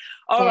maybe,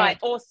 all right,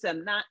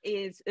 awesome.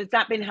 Has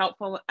that been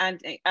helpful,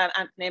 Anthony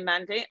and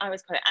Mandy? I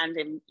always call it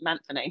Andy and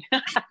Anthony.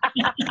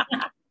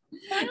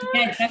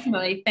 Yeah,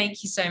 definitely.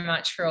 Thank you so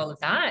much for all of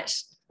that.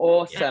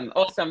 Awesome.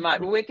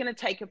 Right, well, we're going to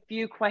take a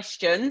few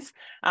questions.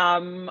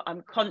 I'm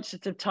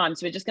conscious of time,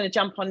 so we're just going to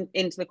jump on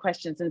into the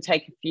questions and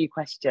take a few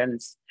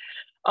questions.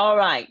 All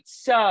right,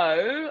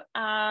 so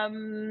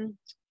how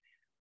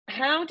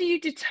do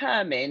you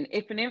determine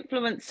if an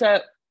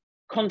influencer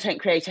content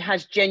creator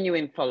has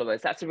genuine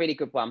followers? That's a really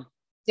good one.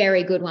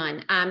 Very good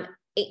one.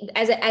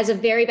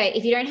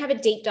 If you don't have a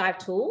deep dive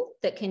tool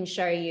that can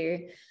show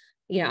you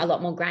a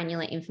lot more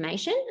granular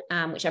information,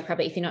 which I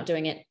probably, if you're not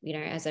doing it,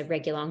 as a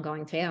regular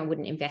ongoing fee, I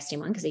wouldn't invest in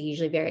one because they're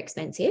usually very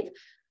expensive.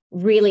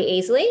 Really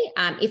easily,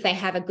 if they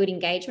have a good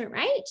engagement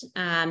rate,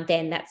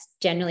 then that's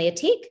generally a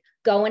tick.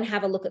 Go and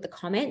have a look at the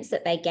comments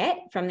that they get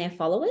from their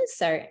followers.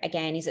 So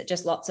again, is it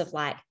just lots of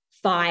like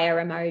fire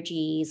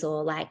emojis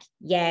or like,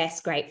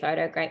 yes, great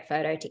photo,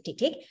 tick, tick,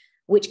 tick,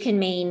 which can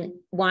mean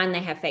one, they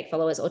have fake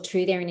followers, or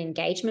two, they're an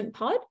engagement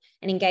pod.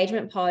 An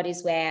engagement pod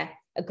is where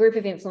a group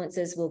of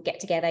influencers will get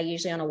together,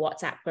 usually on a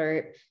WhatsApp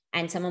group,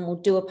 and someone will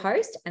do a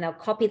post and they'll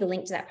copy the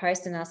link to that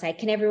post and they'll say,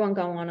 can everyone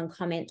go on and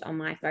comment on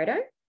my photo?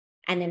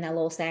 And then they'll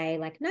all say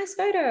like, nice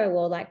photo,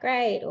 or like,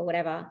 great, or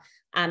whatever,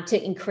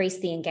 to increase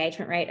the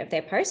engagement rate of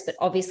their post. But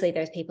obviously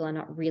those people are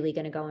not really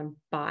going to go and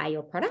buy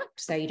your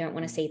product. So you don't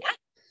want to see that.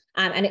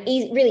 And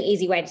a really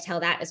easy way to tell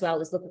that as well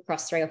is look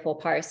across 3 or 4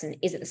 posts and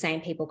is it the same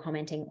people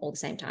commenting all the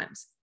same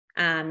times?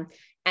 And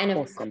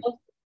of course,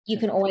 you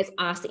can always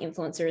ask the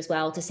influencer as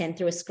well to send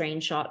through a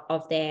screenshot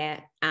of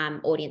their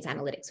audience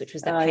analytics, which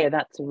was yeah,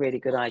 that's a really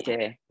good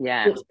idea.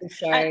 Yeah, which will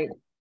show,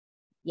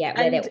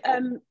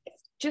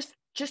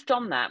 just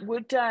on that,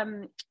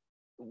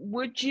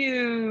 would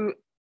you,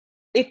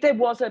 if there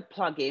was a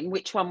plugin,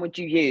 which one would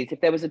you use?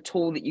 If there was a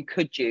tool that you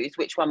could use,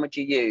 which one would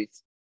you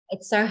use?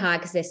 It's so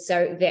hard because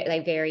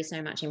they vary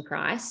so much in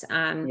price.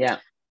 Yeah.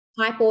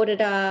 Type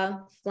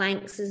Auditor,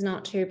 Flanks is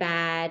not too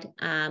bad.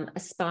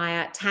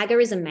 Aspire,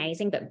 Tagger is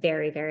amazing, but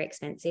very, very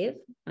expensive.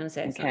 I want to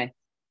say it's not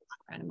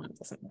around a month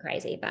or something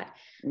crazy, but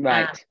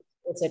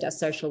also does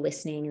social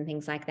listening and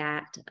things like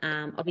that.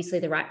 Obviously,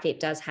 the Right Fit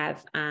does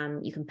have,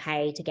 you can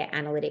pay to get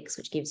analytics,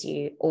 which gives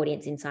you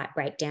audience insight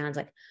breakdowns,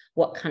 like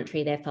what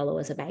country their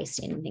followers are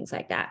based in and things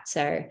like that.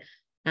 So,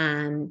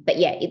 but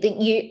yeah,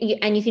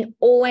 you can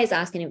always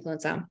ask an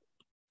influencer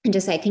and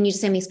just say, can you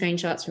just send me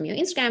screenshots from your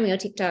Instagram or your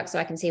TikTok so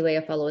I can see where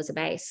your followers are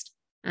based?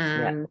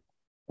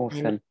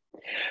 Awesome.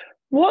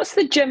 What's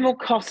the general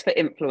cost for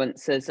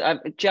influencers?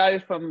 Joe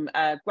from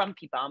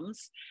Grumpy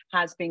Bums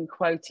has been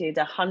quoted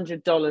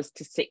 $100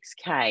 to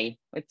 $6K.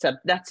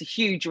 That's a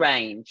huge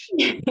range.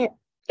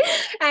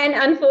 And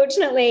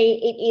unfortunately,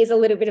 it is a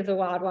little bit of the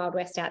wild, wild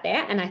west out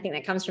there. And I think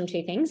that comes from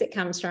two things. It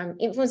comes from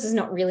influencers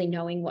not really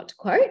knowing what to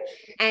quote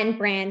and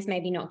brands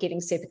maybe not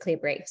giving super clear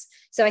briefs.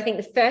 So I think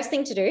the first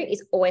thing to do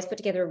is always put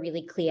together a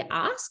really clear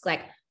ask.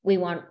 Like, we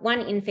want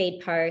 1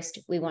 in-feed post,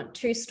 we want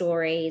 2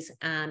 stories,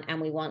 and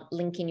we want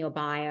link in your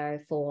bio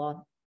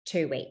for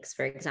 2 weeks,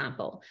 for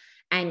example.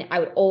 And I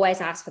would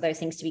always ask for those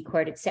things to be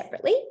quoted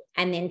separately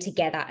and then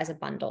together as a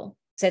bundle.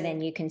 So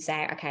then you can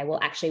say, okay, well,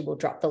 actually, we'll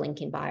drop the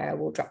link in bio,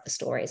 we'll drop the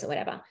stories or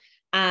whatever.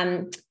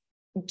 I'll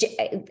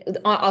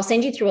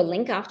send you through a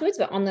link afterwards,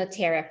 but on the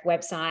TRF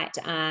website,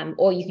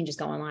 or you can just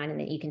go online and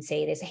then you can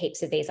see there's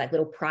heaps of these like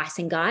little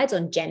pricing guides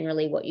on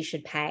generally what you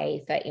should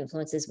pay for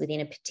influencers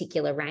within a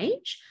particular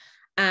range.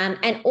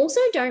 And also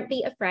don't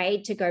be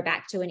afraid to go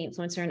back to an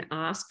influencer and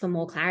ask for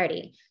more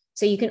clarity.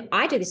 So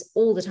I do this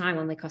all the time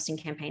when we're costing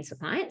campaigns for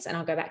clients, and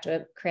I'll go back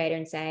to a creator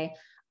and say,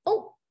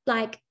 oh,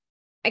 like,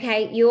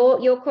 okay,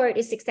 your quote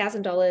is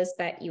 $6,000,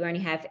 but you only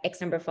have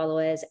X number of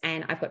followers.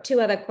 And I've got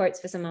 2 other quotes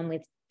for someone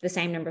with the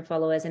same number of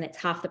followers and it's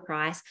half the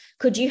price.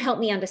 Could you help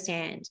me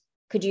understand?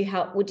 Could you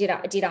help? Well, did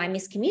I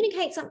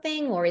miscommunicate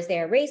something, or is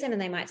there a reason?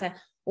 And they might say,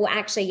 well,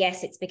 actually,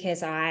 yes, it's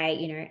because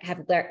I, have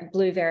a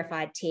blue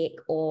verified tick,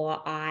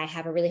 or I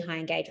have a really high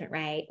engagement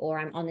rate, or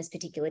I'm on this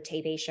particular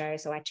TV show,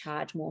 so I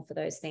charge more for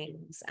those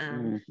things.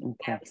 I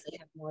obviously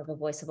have more of a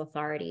voice of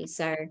authority.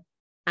 So,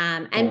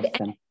 and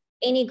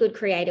any good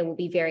creator will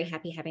be very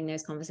happy having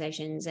those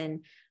conversations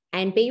and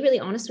be really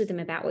honest with them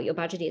about what your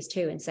budget is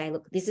too, and say,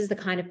 look, this is the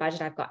kind of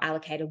budget I've got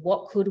allocated.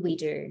 What could we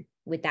do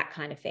with that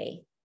kind of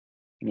fee?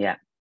 Yeah.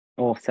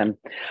 Awesome,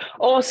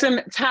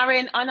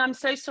 Taryn. And I'm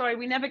so sorry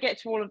we never get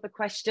to all of the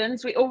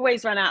questions. We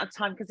always run out of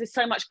time because there's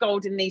so much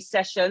gold in these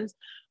sessions.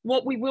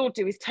 What we will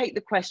do is take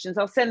the questions.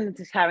 I'll send them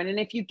to Taryn, and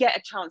if you get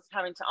a chance,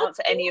 Taryn, to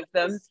answer any of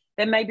them,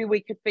 then maybe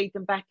we could feed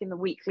them back in the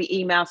weekly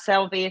email,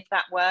 Selvi, if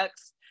that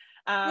works.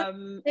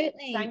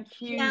 Thank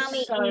you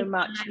so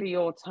much for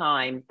your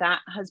time.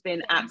 That has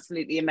been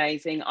absolutely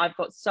amazing. I've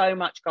got so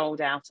much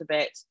gold out of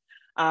it.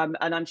 And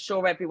I'm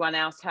sure everyone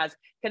else has.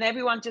 Can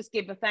everyone just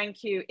give a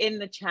thank you in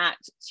the chat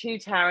to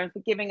Taryn for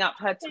giving up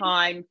her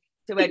time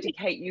to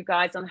educate you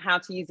guys on how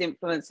to use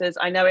influencers?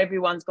 I know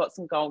everyone's got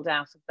some gold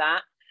out of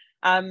that.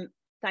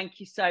 Thank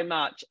you so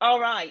much. All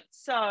right,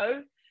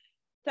 so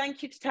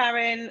thank you to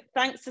Taryn.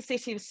 Thanks to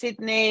City of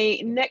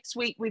Sydney. Next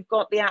week, we've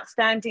got the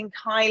outstanding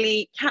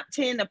Kylie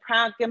Captain, a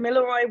proud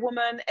Gamilaroi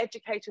woman,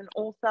 educator and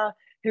author,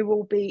 who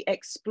will be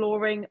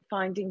exploring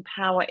finding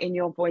power in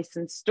your voice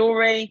and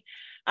story.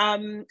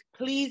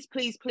 Please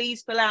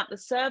fill out the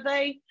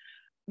survey.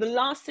 The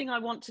last thing I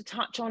want to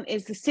touch on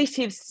is the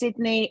City of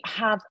Sydney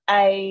have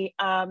a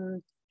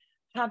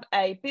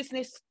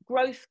business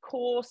growth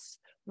course,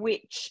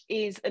 which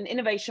is an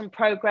innovation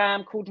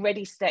program called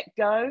Ready, Set,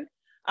 Go.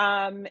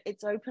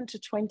 It's open to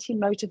 20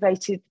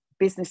 motivated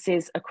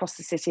businesses across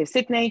the City of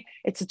Sydney.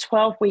 It's a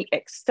 12-week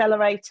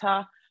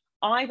accelerator.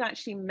 I've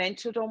actually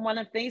mentored on one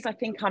of these. I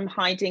think I'm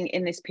hiding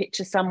in this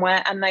picture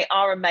somewhere, and they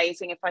are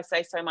amazing, if I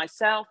say so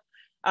myself.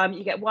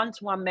 You get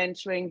one-to-one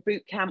mentoring,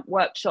 boot camp,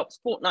 workshops,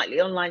 fortnightly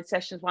online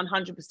sessions,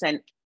 100%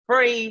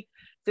 free.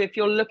 So if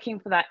you're looking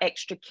for that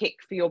extra kick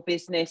for your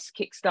business,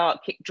 kickstart,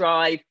 kick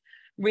drive,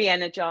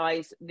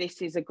 re-energize,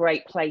 this is a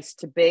great place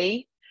to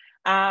be.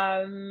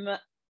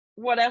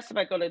 What else have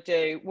I got to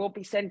do? We'll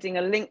be sending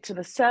a link to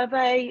the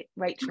survey.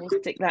 Rachel will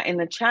stick that in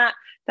the chat.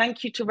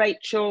 Thank you to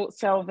Rachel,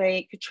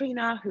 Selvi,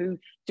 Katrina, who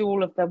do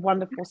all of the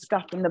wonderful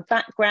stuff in the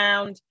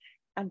background.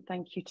 And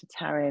thank you to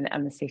Taryn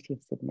and the City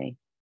of Sydney.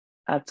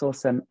 That's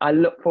awesome. I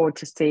look forward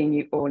to seeing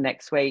you all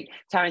next week.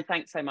 Taryn,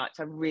 thanks so much.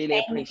 I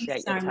really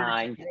appreciate your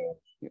time.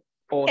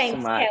 Awesome.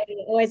 Thanks,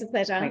 Kelly. Always a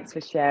pleasure. Thanks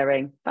for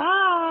sharing.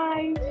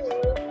 Bye.